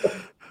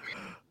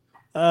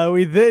that.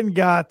 We then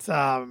got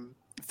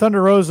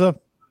Thunder Rosa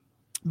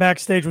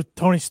backstage with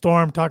Tony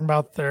Storm talking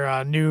about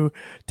their new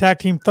tag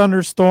team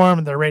Thunderstorm,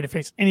 and they're ready to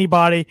face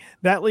anybody.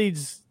 That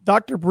leads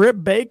Dr.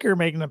 Britt Baker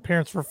making an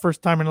appearance for the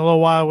first time in a little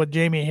while with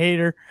Jamie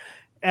Hayter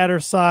at her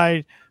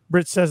side.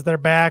 Britt says they're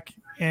back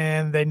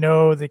and they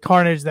know the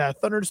carnage that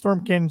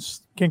Thunderstorm can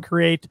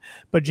create,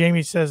 but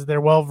Jamie says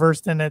they're well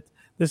versed in it.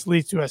 This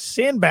leads to a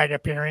sandbag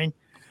appearing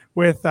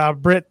with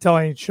Britt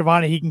telling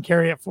Shivani he can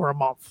carry it for a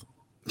month.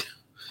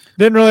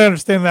 Didn't really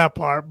understand that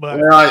part, but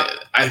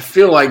I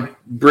feel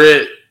like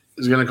Britt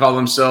is going to call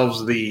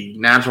themselves the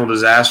Natural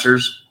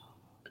Disasters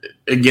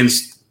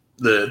against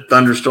the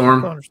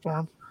Thunderstorm.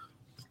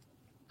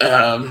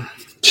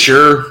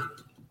 Sure.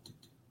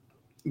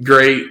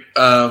 Great.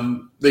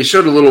 They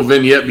showed a little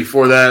vignette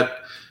before that.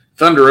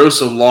 Thunder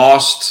Rosa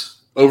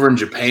lost over in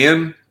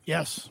Japan.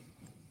 Yes.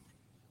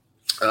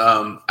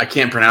 I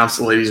can't pronounce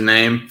the lady's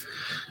name,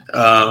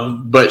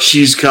 but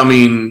she's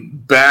coming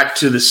back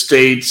to the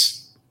States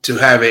to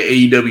have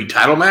a AEW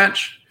title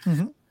match.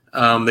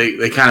 Mm-hmm.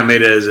 They kind of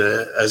made it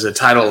as a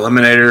title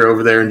eliminator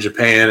over there in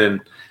Japan,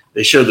 and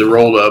they showed the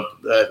rolled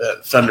up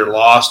that Thunder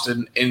lost,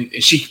 and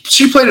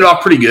she played it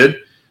off pretty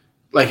good.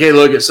 Like, hey,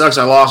 look, it sucks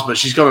I lost, but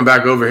she's coming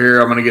back over here.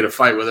 I'm going to get a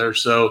fight with her.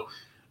 So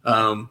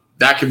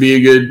that could be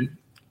a good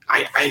 –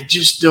 I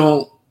just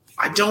don't –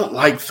 I don't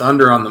like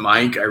Thunder on the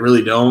mic. I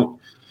really don't.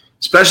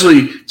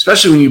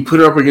 Especially when you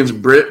put her up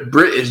against Britt.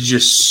 Britt is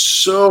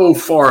just so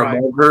far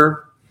above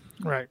her.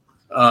 Right.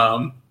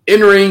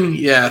 In ring,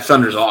 yeah,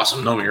 Thunder's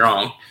awesome. Don't get me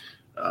wrong.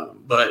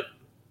 But,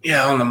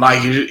 yeah, on the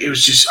mic, it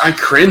was just – I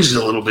cringed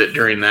a little bit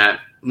during that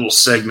little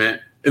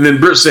segment. And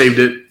then Britt saved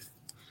it.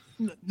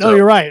 No,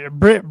 you're right.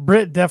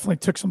 Britt definitely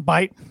took some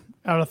bite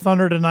out of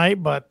Thunder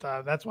tonight, but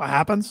that's what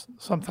happens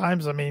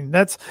sometimes. I mean,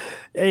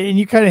 and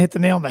you kind of hit the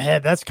nail on the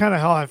head. That's kind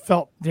of how I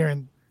felt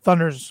during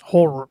Thunder's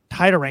whole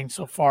title reign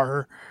so far.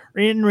 Her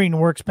in-ring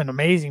work's been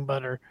amazing,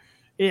 but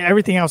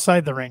everything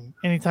outside the ring,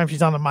 anytime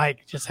she's on the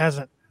mic, just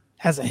hasn't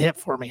hit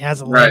for me,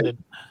 hasn't landed.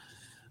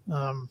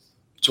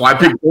 So I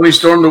picked Toni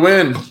Storm to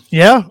win.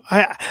 Yeah,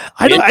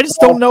 I just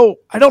don't know.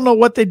 I don't know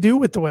what they do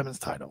with the women's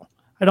title.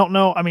 I don't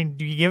know. I mean,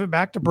 do you give it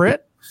back to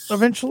Britt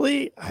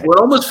eventually? Well, it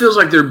almost feels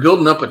like they're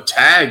building up a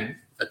tag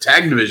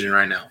division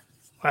right now.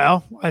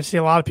 Well, I see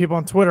a lot of people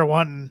on Twitter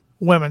wanting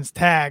women's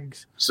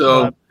tags.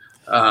 So,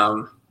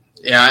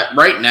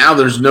 right now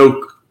there's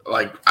no,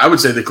 like, I would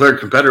say the clear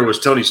competitor was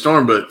Toni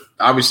Storm, but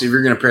obviously if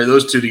you're going to pair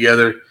those two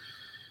together,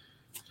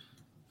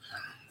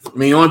 I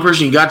mean, the only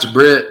person you got is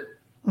Britt.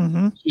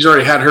 Mm-hmm. She's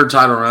already had her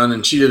title run,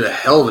 and she did a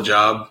hell of a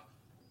job.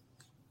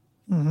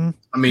 Mm-hmm.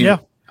 I mean,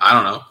 I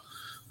don't know.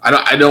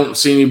 I don't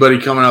see anybody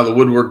coming out of the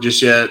woodwork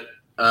just yet.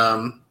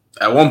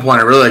 At one point,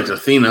 I really liked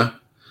Athena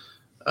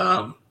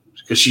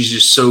because she's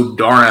just so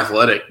darn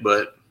athletic,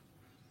 but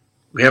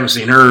we haven't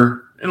seen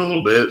her in a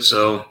little bit.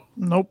 So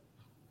nope.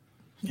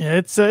 Yeah,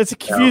 it's a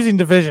confusing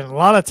division. A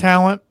lot of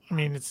talent. I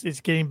mean,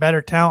 it's getting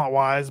better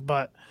talent-wise,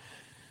 but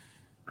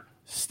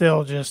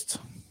still just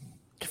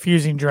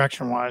confusing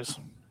direction-wise.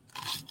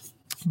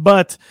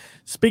 But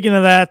speaking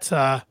of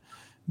that,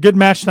 good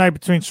match tonight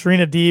between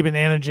Serena Deeb and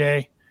Anna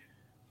Jay.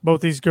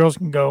 Both these girls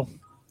can go.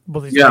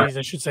 Both these ladies,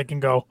 I should say, can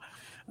go.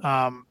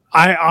 I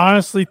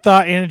honestly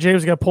thought Anna Jay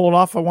was going to pull it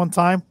off at one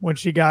time when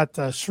she got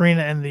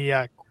Serena in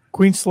the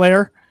Queen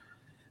Slayer,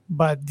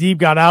 but Deeb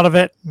got out of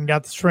it and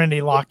got the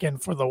Serenity lock in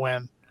for the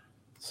win.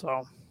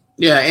 So,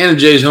 yeah, Anna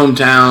Jay's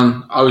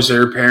hometown. Obviously,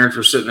 her parents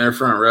were sitting there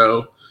front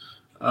row,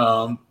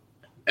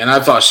 and I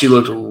thought she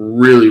looked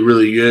really,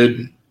 really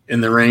good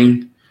in the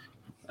ring.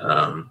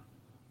 Deeb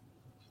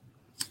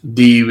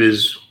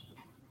is.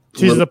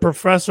 She's the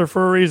professor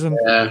for a reason.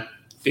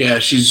 Yeah,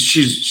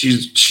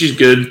 she's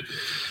good.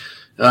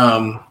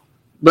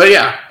 But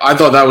yeah, I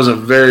thought that was a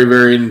very,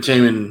 very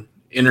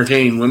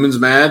entertaining women's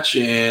match,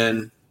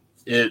 and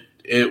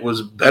it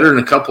was better than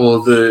a couple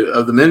of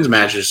the men's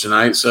matches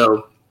tonight.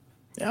 So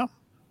yeah,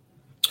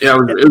 it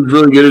was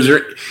really good.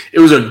 It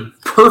was a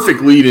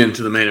perfect lead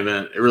into the main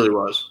event. It really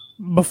was.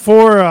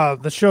 Before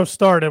the show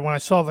started, when I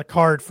saw the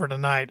card for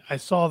tonight, I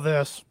saw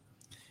this.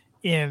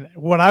 And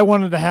what I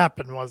wanted to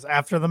happen was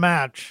after the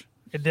match,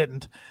 it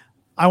didn't.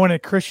 I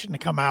wanted Christian to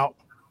come out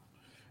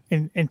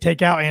and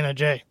take out Anna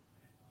Jay.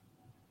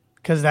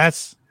 Because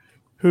that's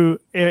who,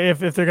 if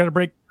they're going to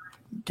break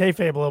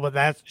kayfabe a little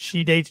bit,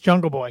 she dates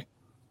Jungle Boy.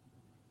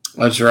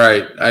 That's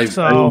right. I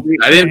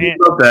didn't think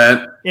about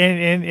that.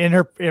 In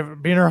her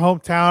being her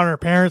hometown, her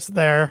parents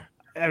there.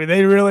 I mean,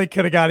 they really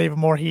could have got even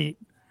more heat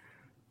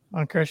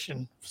on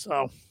Christian.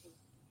 So,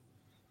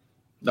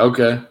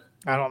 okay,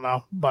 I don't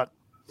know, but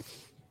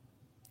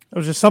it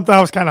was just something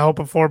I was kind of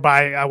hoping for, but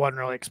I wasn't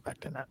really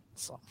expecting it.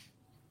 So,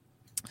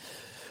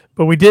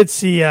 but we did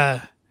see.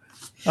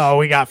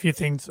 We got a few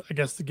things, I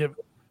guess, to give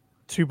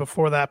to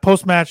before that.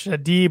 Post-match,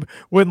 Deeb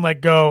wouldn't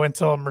let go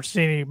until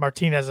Mercedes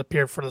Martinez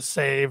appeared for the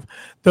save.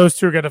 Those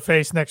two are going to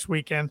face next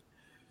weekend.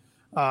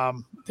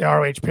 The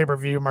ROH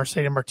pay-per-view,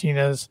 Mercedes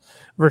Martinez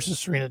versus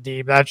Serena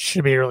Deeb. That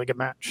should be a really good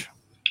match.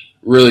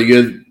 Really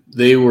good.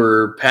 They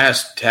were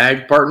past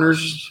tag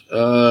partners.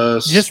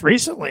 Just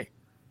recently.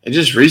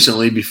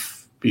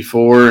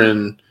 Before,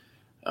 and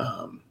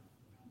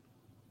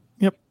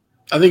yep.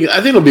 I think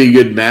it'll be a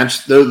good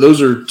match.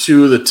 Those are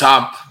two of the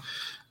top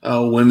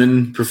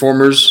women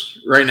performers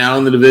right now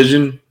in the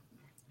division.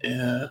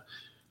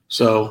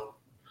 So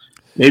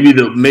maybe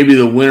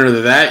the winner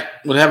of that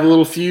would have a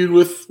little feud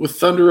with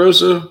Thunder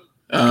Rosa.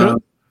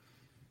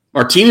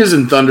 Martinez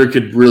and Thunder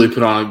could really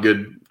put on a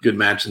good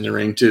match in the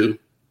ring too.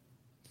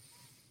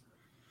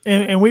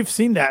 And we've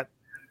seen that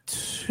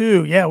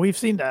too. Yeah, we've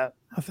seen that,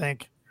 I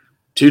think.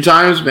 2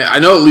 times? I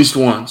know at least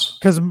once.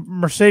 Because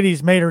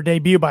Mercedes made her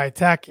debut by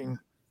attacking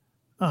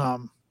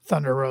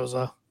Thunder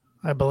Rosa,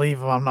 I believe,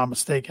 if I'm not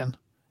mistaken.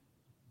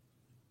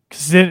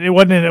 Because it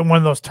wasn't in one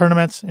of those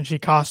tournaments, and she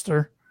cost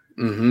her.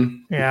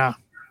 Mm-hmm. Yeah.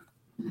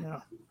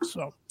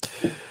 So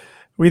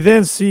we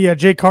then see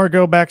Jay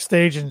Cargill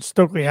backstage, and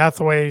Stokely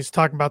Hathaway's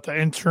talking about the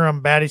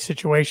interim baddie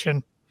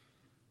situation,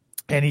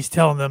 and he's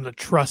telling them to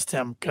trust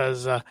him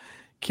because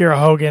Kiera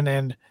Hogan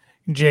and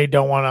Jay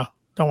don't want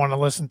to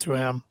listen to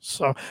him.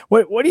 So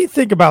what do you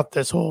think about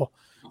this whole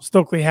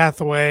Stokely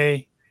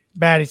Hathaway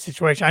baddie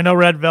situation? I know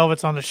Red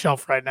Velvet's on the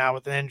shelf right now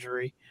with an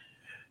injury.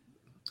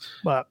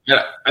 But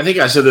yeah, I think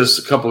I said this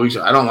a couple weeks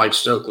ago. I don't like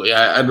Stokely.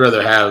 I'd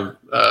rather have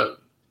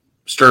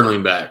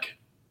Sterling back.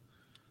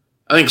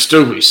 I think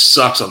Stokely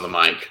sucks on the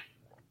mic.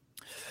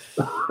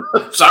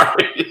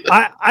 Sorry.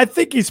 I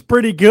think he's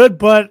pretty good,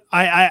 but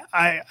I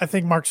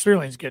think Mark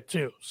Sterling's good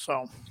too.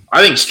 So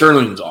I think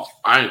Sterling's all.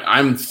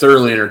 I'm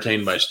thoroughly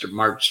entertained by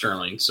Mark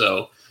Sterling.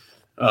 So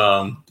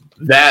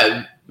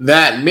that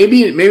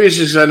maybe it's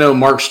just I know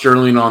Mark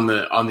Sterling on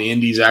the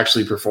Indies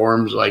actually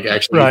performs, like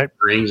actually right.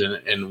 rings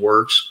and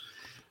works.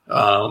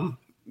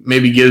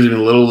 Maybe gives him a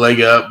little leg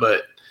up,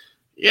 but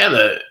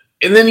yeah,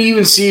 and then you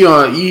even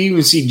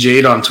see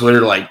Jade on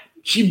Twitter, like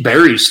she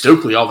buries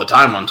Stokely all the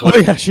time on Twitter.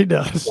 Oh yeah, she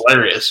does. It's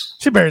hilarious.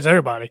 She buries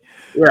everybody.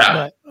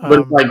 Yeah,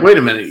 but like, wait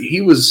a minute,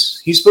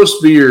 he's supposed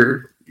to be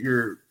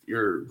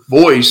your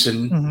voice,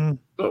 and mm-hmm.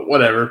 But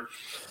whatever.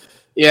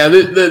 Yeah,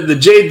 the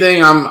Jade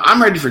thing,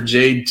 I'm ready for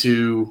Jade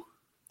to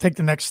take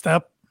the next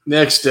step.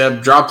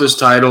 Drop this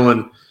title,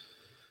 and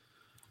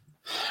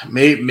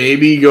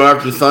maybe go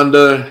after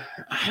Thunder.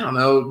 I don't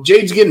know.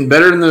 Jade's getting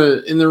better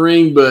in the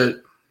ring,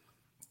 but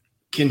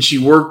can she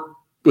work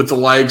with the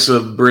likes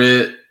of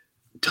Britt,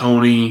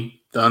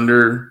 Tony,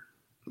 Thunder,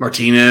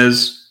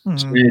 Martinez,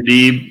 Serena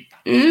Deeb?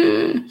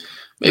 Maybe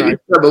right.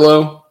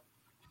 below.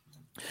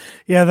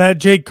 Yeah, that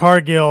Jade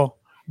Cargill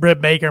Britt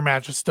Baker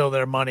match is still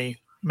their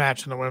money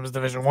match in the women's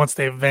division once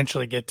they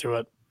eventually get to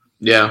it.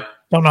 Yeah.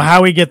 Don't know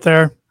how we get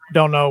there.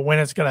 Don't know when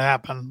it's going to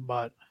happen,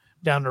 but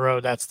down the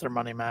road, that's their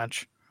money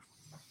match.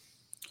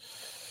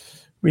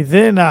 We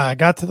then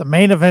got to the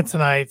main event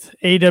tonight,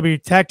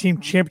 AEW Tag Team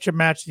Championship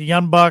match, the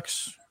Young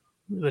Bucks,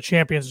 the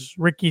champions,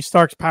 Ricky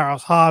Starks,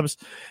 Powerhouse Hobbs,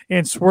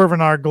 and Swerve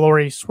in Our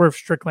Glory, Swerve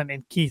Strickland,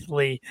 and Keith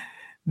Lee.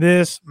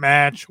 This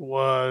match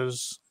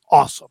was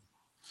awesome.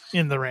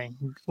 in the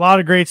ring. A lot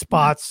of great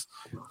spots,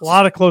 a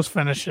lot of close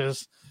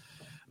finishes.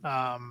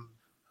 I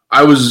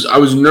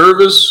was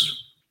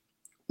nervous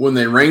when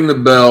they rang the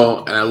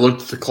bell, and I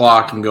looked at the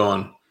clock and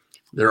going,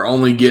 they're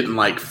only getting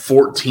like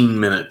 14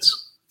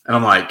 minutes, and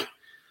I'm like,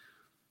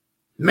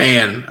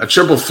 man, a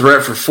triple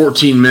threat for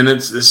 14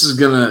 minutes. This is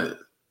gonna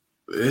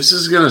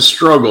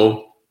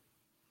struggle.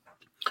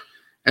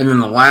 And then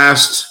the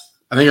last,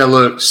 I think I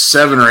looked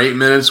 7 or 8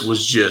 minutes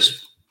was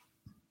just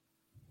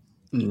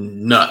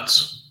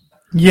nuts.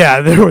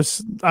 Yeah, it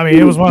was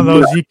one of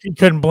those you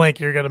couldn't blink,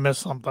 you're going to miss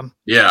something.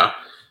 Yeah.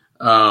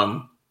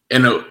 And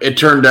it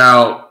turned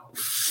out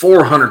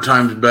 400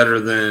 times better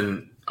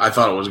than I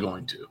thought it was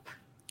going to.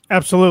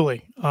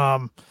 Absolutely.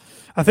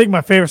 I think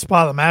my favorite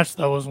spot of the match,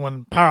 though, was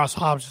when Powerhouse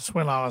Hobbs just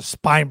went on a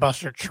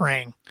spinebuster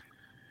train.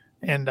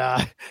 And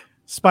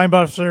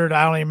spinebuster,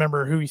 I don't even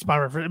remember who he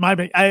spinebuster. It might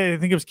be, I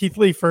think it was Keith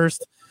Lee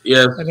first.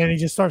 Yeah. And then he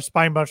just started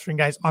spinebustering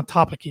guys on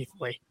top of Keith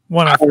Lee,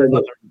 one after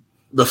another.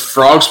 The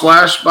frog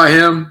splash by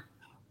him,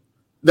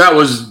 that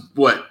was,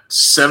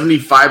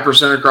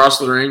 75% across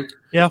the ring?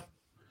 Yeah.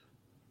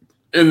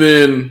 And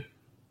then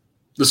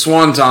the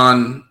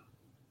Swanton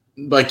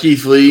by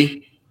Keith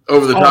Lee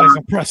over the top.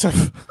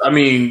 Impressive. I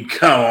mean,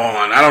 come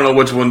on. I don't know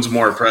which one's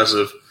more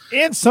impressive.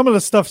 And some of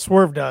the stuff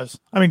Swerve does.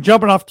 I mean,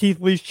 jumping off Keith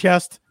Lee's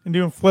chest and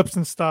doing flips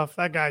and stuff.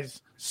 That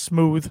guy's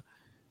smooth.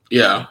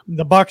 Yeah.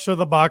 The Bucks are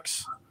the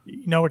Bucks.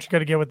 You know what you got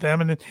to get with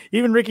them. And then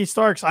even Ricky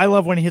Starks, I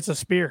love when he hits a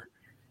spear.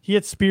 He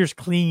hits spears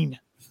clean.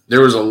 There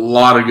was a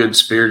lot of good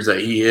spears that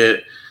he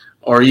hit,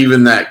 or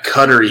even that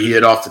cutter he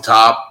hit off the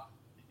top.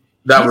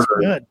 That was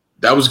good.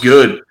 That was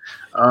good.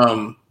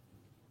 And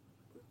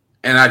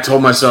I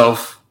told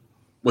myself,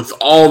 with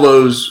all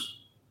those,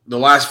 the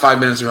last 5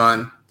 minutes are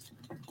on,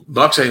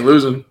 Bucks ain't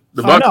losing.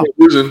 The Bucks ain't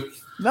losing.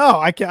 No,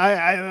 I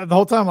the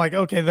whole time, like,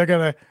 okay, they're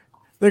gonna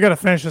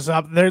finish this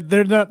up.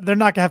 They're not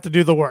gonna have to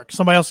do the work.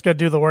 Somebody else got to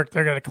do the work.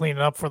 They're gonna clean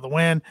it up for the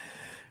win.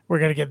 We're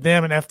gonna get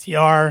them an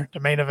FTR, the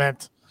main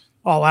event,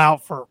 all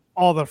out for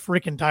all the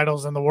freaking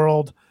titles in the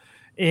world.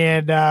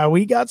 And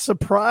we got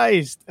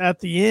surprised at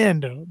the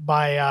end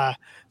by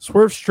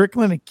Swerve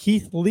Strickland and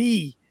Keith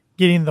Lee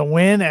getting the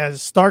win,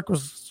 as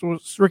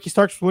Ricky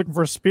Starks was looking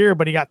for a spear,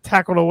 but he got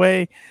tackled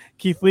away.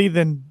 Keith Lee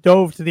then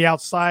dove to the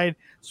outside.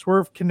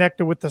 Swerve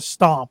connected with the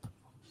stomp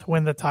to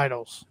win the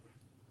titles.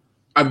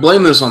 I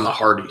blame this on the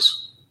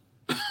Hardys.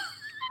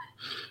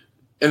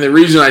 And the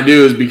reason I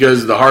do is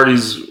because the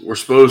Hardys were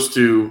supposed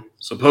to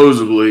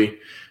supposedly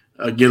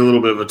get a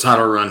little bit of a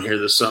title run here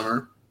this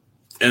summer.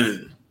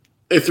 And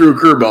they threw a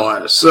curveball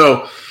at us.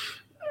 So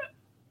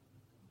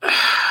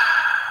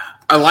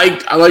I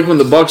like when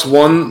the Bucks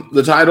won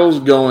the titles,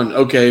 going,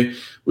 okay,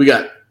 we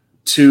got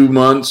 2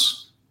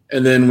 months,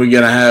 and then we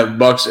got to have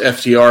Bucks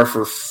FTR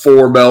for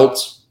 4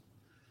 belts.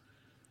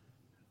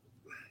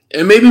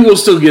 And maybe we'll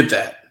still get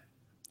that.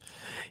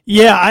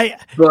 Yeah,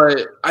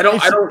 but I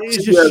don't.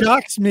 It just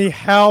shocks me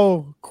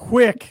how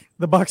quick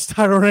the Bucks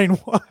title reign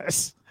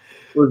was.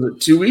 Was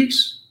it 2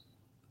 weeks?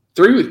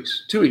 3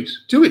 weeks? 2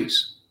 weeks? 2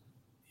 weeks?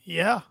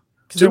 Yeah,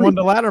 because they won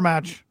the ladder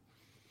match.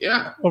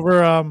 Yeah,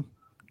 over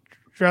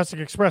Jurassic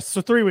Express.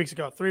 So 3 weeks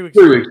ago. 3 weeks.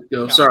 3 weeks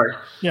ago. Yeah. Sorry.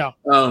 Yeah.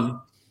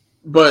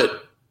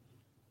 But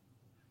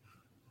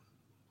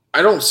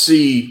I don't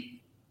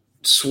see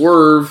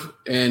Swerve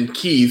and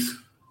Keith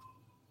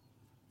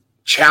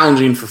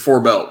challenging for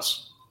 4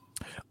 belts.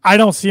 I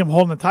don't see them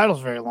holding the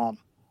titles very long.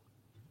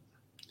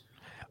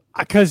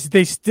 Because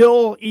they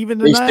still, even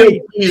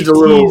tonight, tease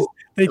the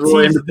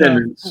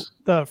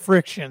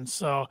friction.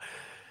 So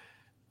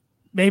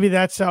maybe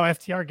that's how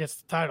FTR gets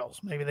the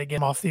titles. Maybe they get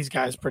them off these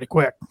guys pretty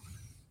quick.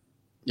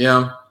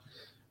 Yeah.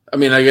 I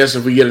mean, I guess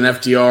if we get an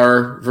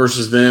FTR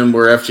versus them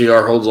where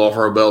FTR holds all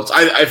 4 belts,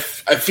 I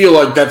feel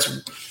like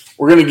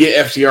we're going to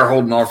get FTR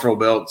holding all 4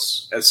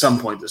 belts at some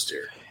point this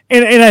year.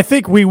 And I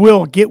think we're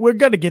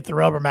going to get the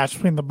rubber match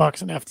between the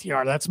Bucks and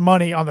FTR. That's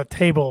money on the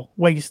table,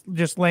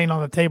 just laying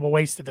on the table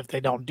wasted if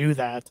they don't do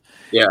that.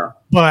 Yeah.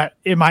 But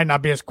it might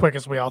not be as quick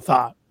as we all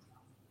thought.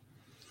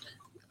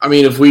 I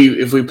mean, if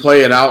we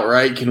play it out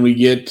right, can we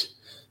get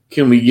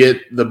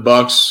the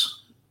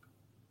Bucks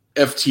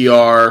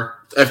FTR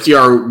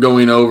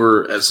going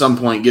over at some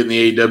point, getting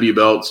the AEW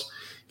belts?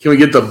 Can we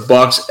get the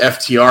Bucks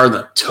FTR in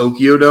the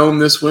Tokyo Dome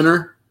this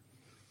winter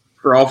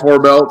for all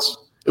 4 belts?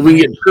 If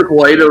we can get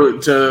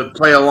AAA to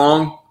play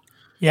along,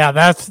 yeah,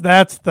 that's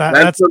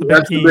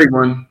the big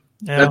one.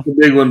 Yeah. That's the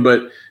big one.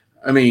 But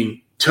I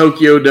mean,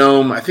 Tokyo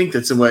Dome. I think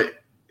that's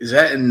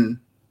in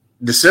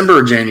December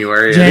or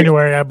January?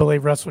 January, I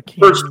believe. Wrestle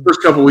Kingdom.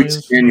 First couple weeks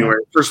of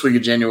January. First week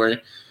of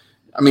January.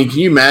 I mean, can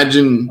you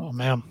imagine? Oh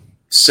man,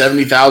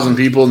 70,000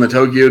 people in the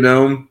Tokyo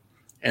Dome,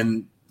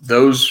 and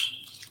those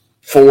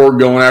 4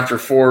 going after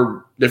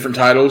 4 different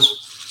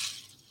titles.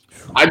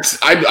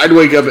 I'd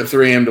wake up at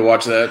 3 a.m. to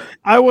watch that.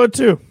 I would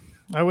too.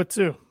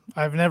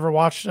 I've never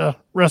watched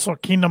Wrestle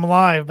Kingdom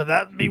live, but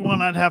that'd be one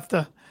I'd have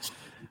to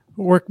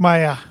work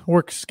my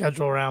work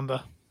schedule around.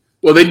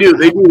 Well, they do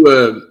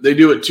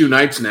it 2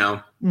 nights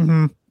now.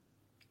 Mm-hmm.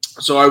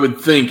 So I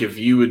would think if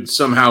you would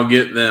somehow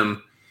get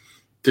them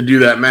to do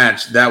that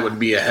match, that would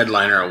be a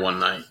headliner at one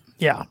night.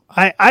 Yeah,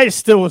 I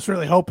still was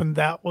really hoping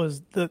that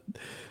was the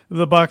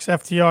Bucks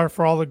FTR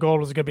for all the gold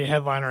was going to be a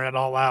headliner at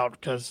All Out,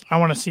 because I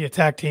want to see a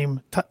tag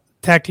team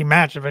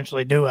match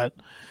eventually do it.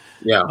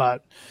 Yeah,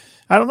 but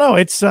I don't know.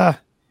 It's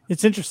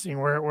interesting.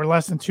 We're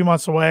less than 2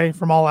 months away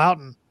from All Out,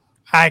 and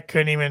I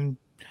couldn't even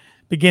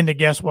begin to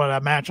guess what a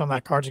match on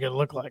that card is going to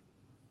look like.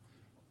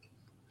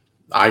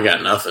 I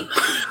got nothing.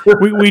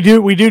 we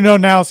do know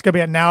now it's going to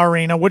be at Now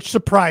Arena, which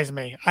surprised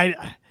me.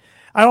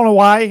 I don't know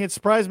why it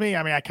surprised me.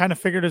 I mean, I kind of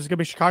figured it was going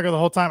to be Chicago the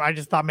whole time. I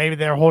just thought maybe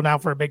they were holding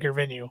out for a bigger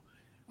venue.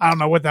 I don't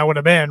know what that would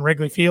have been.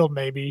 Wrigley Field,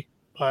 maybe.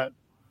 But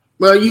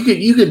well, you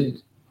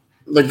could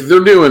like they're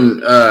doing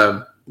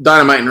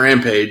Dynamite and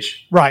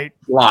Rampage right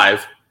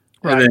live,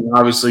 right. And then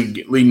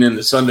obviously leading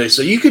into Sunday.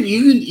 So you could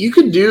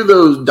do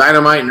those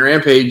Dynamite and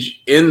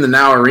Rampage in the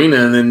Now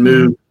Arena and then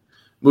move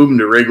them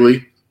to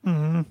Wrigley.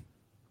 Mm-hmm.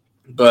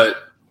 But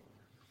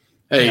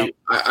hey,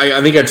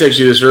 I think I texted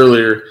you this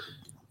earlier.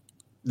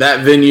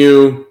 That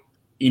venue,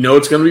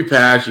 it's going to be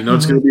packed.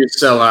 It's going to be a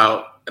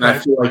sellout. And I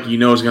feel like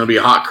it's going to be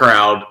a hot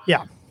crowd.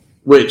 Yeah.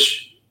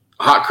 Which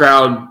hot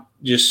crowd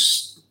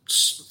just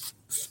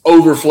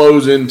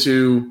overflows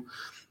into,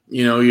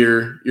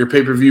 your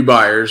pay-per-view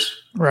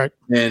buyers. Right.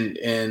 And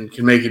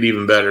can make it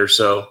even better.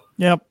 So,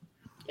 yep.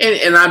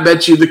 And I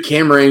bet you the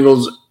camera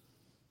angles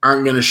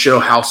aren't going to show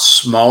how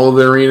small of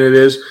the arena it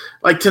is.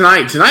 Like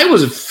tonight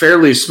was a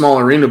fairly small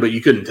arena, but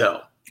you couldn't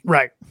tell.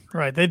 Right.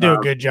 Right, they do a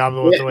good job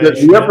with the way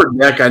the upper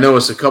deck. I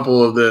noticed a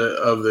couple of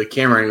the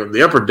camera angles.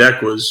 The upper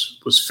deck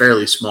was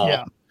fairly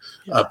small,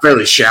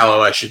 fairly shallow,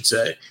 I should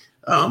say.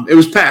 It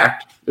was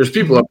packed. There's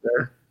people up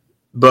there,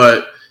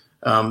 but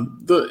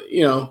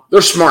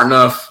they're smart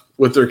enough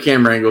with their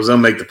camera angles. They'll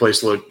make the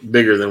place look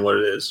bigger than what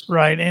it is.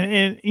 Right,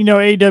 and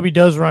AEW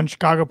does run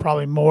Chicago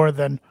probably more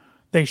than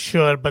they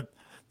should, but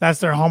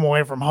that's their home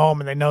away from home,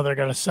 and they know they're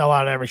going to sell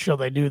out every show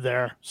they do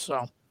there.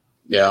 So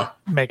yeah,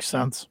 makes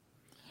sense.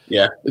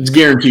 Yeah, it's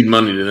guaranteed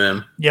money to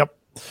them. Yep.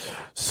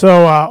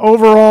 So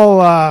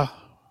overall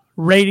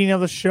rating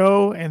of the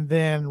show and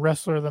then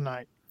wrestler of the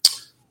night.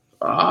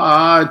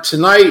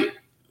 Tonight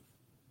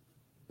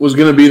was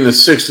going to be in the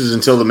 6s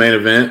until the main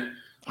event.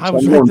 I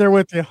was right there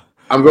with you.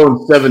 I'm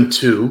going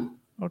 7-2.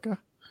 Okay.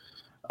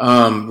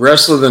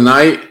 Wrestler of the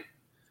night.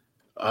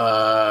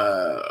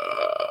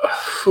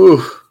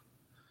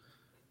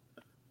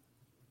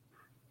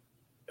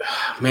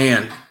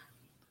 Man.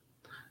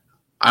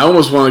 I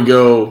almost want to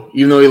go,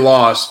 even though he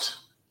lost,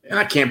 and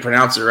I can't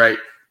pronounce it right.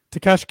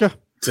 Takeshita.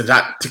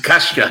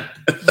 Takeshita.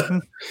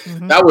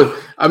 Mm-hmm. That was.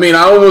 I mean,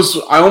 I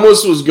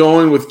almost was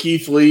going with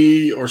Keith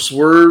Lee or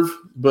Swerve,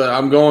 but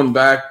I'm going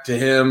back to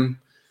him.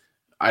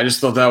 I just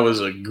thought that was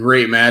a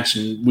great match,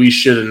 and we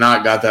should have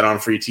not got that on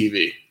free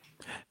TV.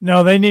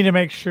 No, they need to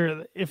make sure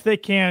that if they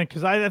can,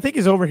 because I think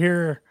he's over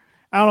here.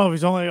 I don't know if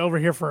he's only over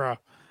here for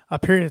a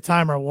period of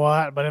time or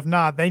what, but if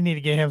not, they need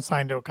to get him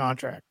signed to a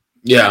contract.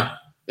 Yeah.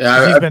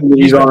 Yeah,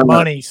 he's been on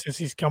money since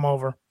he's come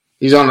over.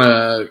 He's on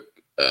a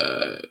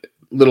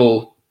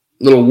little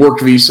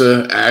work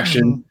visa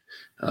action.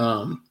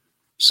 Mm-hmm.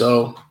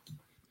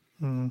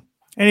 And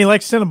he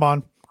likes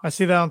Cinnabon. I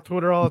see that on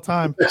Twitter all the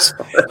time.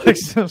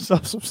 Likes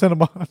himself some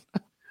Cinnabon.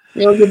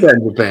 Get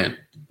that in Japan.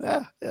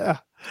 Yeah.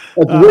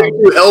 It's way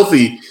too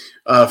healthy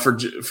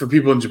for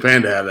people in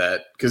Japan to have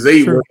that because they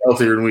eat way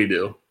healthier than we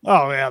do.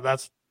 Oh yeah,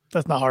 that's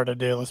not hard to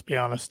do. Let's be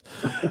honest.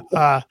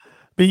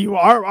 But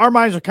our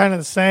minds are kind of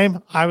the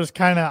same. I was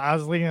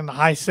leading in the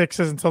high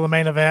 6s until the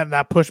main event, and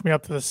that pushed me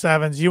up to the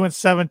 7s. You went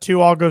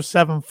 7-2. I'll go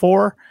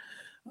 7-4.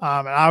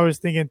 And I was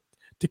thinking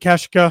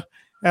Takeshita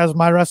as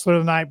my wrestler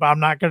tonight, but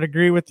I'm not going to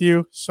agree with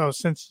you. So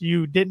since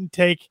you didn't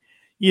take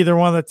either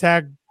one of the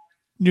tag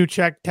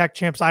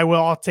champs,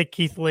 I'll take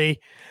Keith Lee,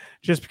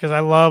 just because I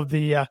love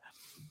the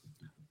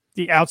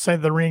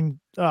outside the ring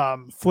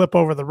flip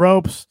over the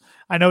ropes.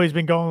 I know he's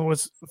been going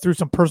through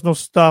some personal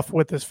stuff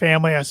with his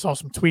family. I saw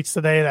some tweets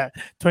today that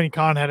Tony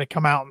Khan had to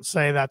come out and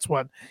say that's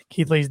what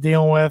Keith Lee's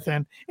dealing with,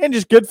 and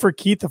just good for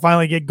Keith to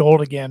finally get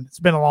gold again. It's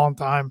been a long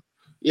time.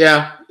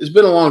 Yeah, it's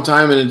been a long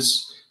time, and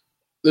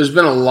there's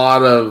been a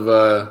lot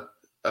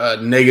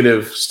of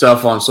negative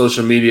stuff on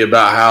social media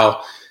about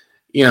how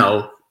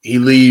he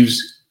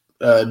leaves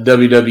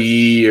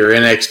WWE or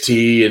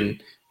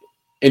NXT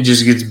and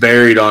just gets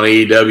buried on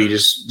AEW,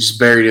 just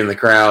buried in the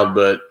crowd,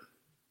 but.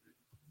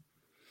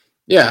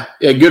 Yeah,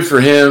 good for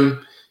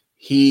him.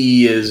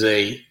 He is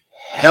a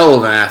hell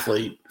of an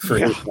athlete for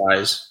his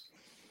size.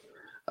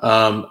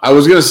 I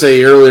was going to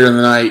say earlier in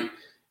the night,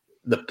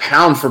 the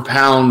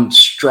pound-for-pound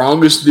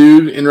strongest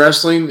dude in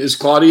wrestling is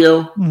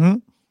Claudio. Mm-hmm.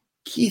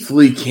 Keith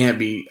Lee can't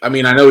be – I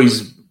mean, I know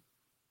he's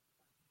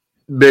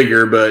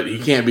bigger, but he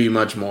can't be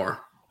much more.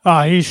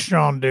 He's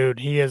strong, dude.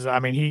 He is – I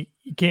mean,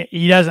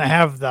 he doesn't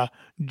have the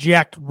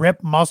jacked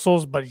rip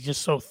muscles, but he's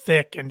just so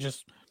thick and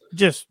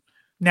just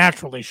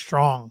naturally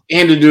strong,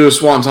 and to do a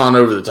swanton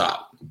over the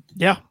top.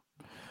 Yeah.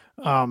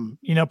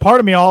 Part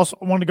of me also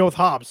wanted to go with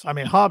Hobbs. I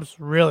mean, Hobbs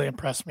really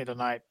impressed me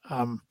tonight.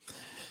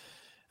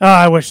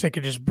 I wish they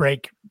could just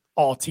break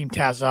all team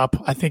Taz up.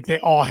 I think they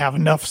all have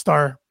enough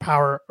star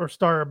power or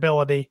star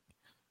ability.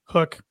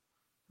 Hook,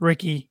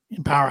 Ricky,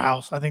 and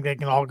Powerhouse. I think they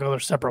can all go their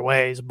separate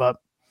ways, but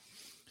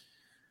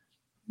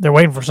they're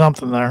waiting for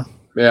something there.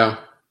 Yeah.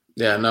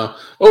 Yeah, no.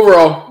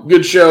 Overall,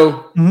 good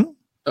show.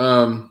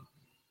 Mm-hmm.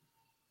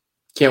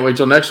 Can't wait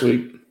till next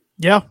week.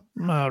 Yeah.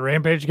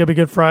 Rampage is going to be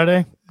good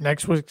Friday.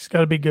 Next week's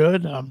got to be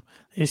good. They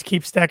just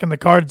keep stacking the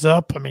cards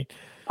up. I mean,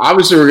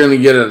 obviously, we're going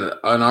to get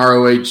an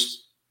ROH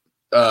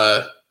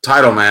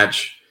title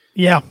match.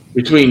 Yeah.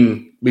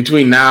 Between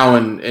now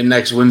and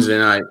next Wednesday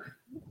night.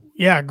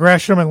 Yeah,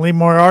 Gresham and Lee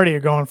Moriarty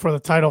are going for the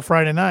title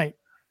Friday night.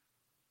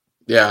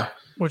 Yeah.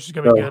 Which is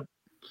going to be good.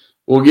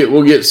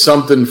 We'll get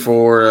something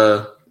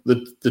for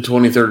the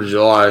 23rd of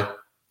July.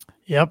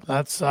 Yep,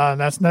 that's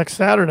next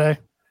Saturday.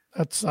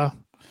 That's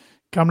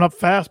coming up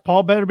fast.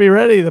 Paul better be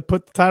ready to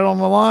put the title on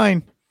the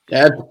line.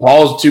 Yeah,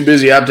 Paul's too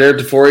busy out there at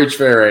the 4-H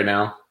fair right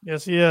now.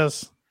 Yes, he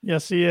is.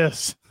 Yes, he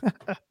is.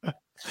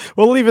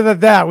 We'll leave it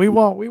at that. We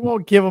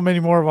won't give him any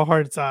more of a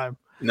hard time.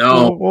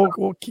 No,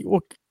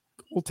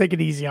 we'll take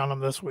it easy on him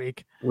this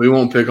week. We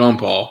won't pick on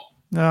Paul.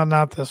 No,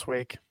 not this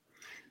week.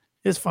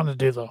 It's fun to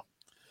do though.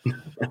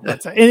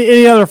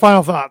 Any other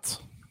final thoughts?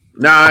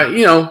 Nah,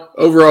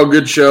 overall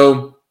good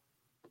show.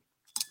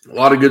 A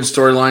lot of good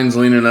storylines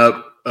leaning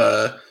up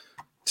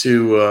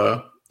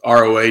to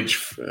ROH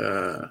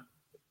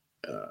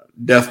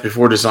Death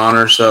Before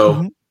Dishonor. So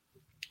I'm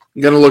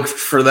gonna look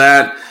for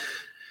that.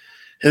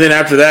 And then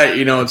after that,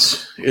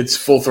 it's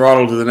full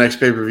throttle to the next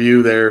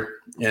pay-per-view there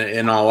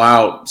and All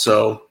Out.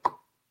 So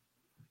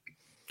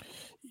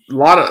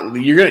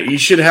you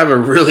should have a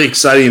really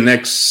exciting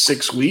next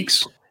 6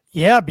 weeks.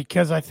 Yeah,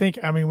 because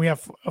we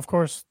have, of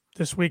course,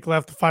 this week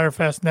left the Fyter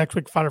Fest, next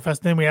week Fyter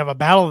Fest. Then we have a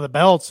Battle of the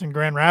Belts in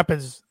Grand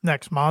Rapids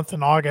next month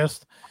in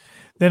August.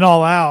 Then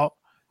All Out.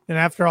 Then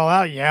after All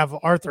Out, you have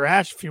Arthur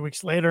Ashe a few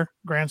weeks later,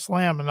 Grand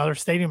Slam, another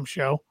stadium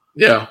show.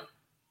 Yeah.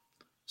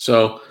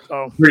 So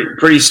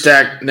pretty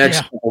stacked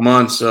next couple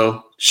months,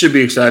 so should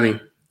be exciting.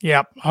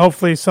 Yeah,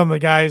 hopefully some of the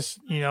guys,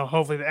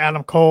 hopefully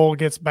Adam Cole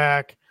gets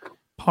back,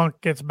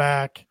 Punk gets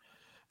back,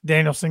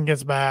 Danielson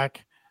gets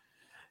back.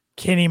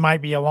 Kenny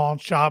might be a long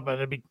shot, but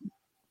it'd be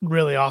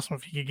really awesome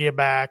if he could get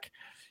back.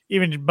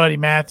 Even Buddy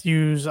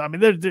Matthews. I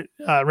mean, there's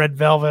Red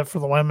Velvet for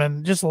the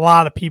women. Just a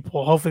lot of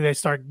people. Hopefully they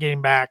start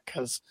getting back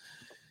because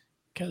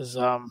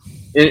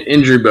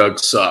injury bug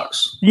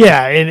sucks.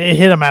 Yeah, it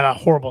hit them at a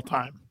horrible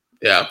time.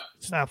 Yeah.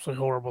 It's an absolutely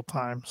horrible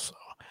time. So,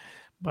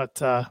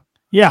 but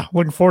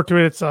looking forward to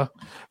it. It's a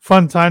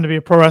fun time to be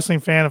a pro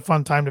wrestling fan, a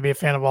fun time to be a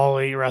fan of All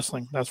Elite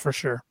Wrestling. That's for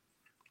sure.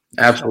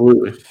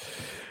 Absolutely.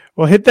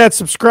 Well, hit that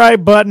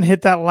subscribe button,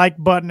 hit that like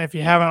button if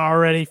you haven't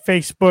already.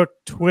 Facebook,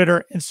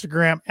 Twitter,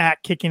 Instagram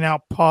at Kicking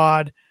Out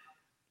Pod.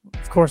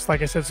 Of course,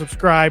 like I said,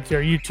 subscribe to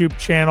our YouTube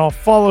channel.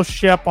 Follow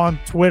Shep on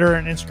Twitter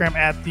and Instagram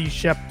at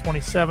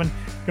TheShep27. You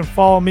can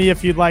follow me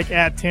if you'd like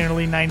at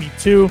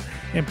TannerLee92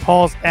 and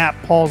Paul's at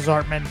Paul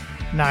Zartman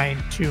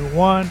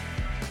 921.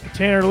 For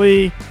Tanner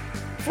Lee,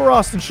 for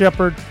Austin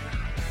Shepard.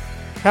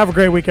 Have a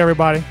great week,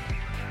 everybody.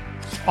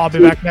 I'll be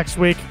back next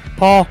week.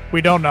 Paul,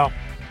 we don't know.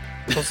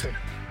 We'll see.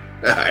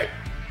 All right.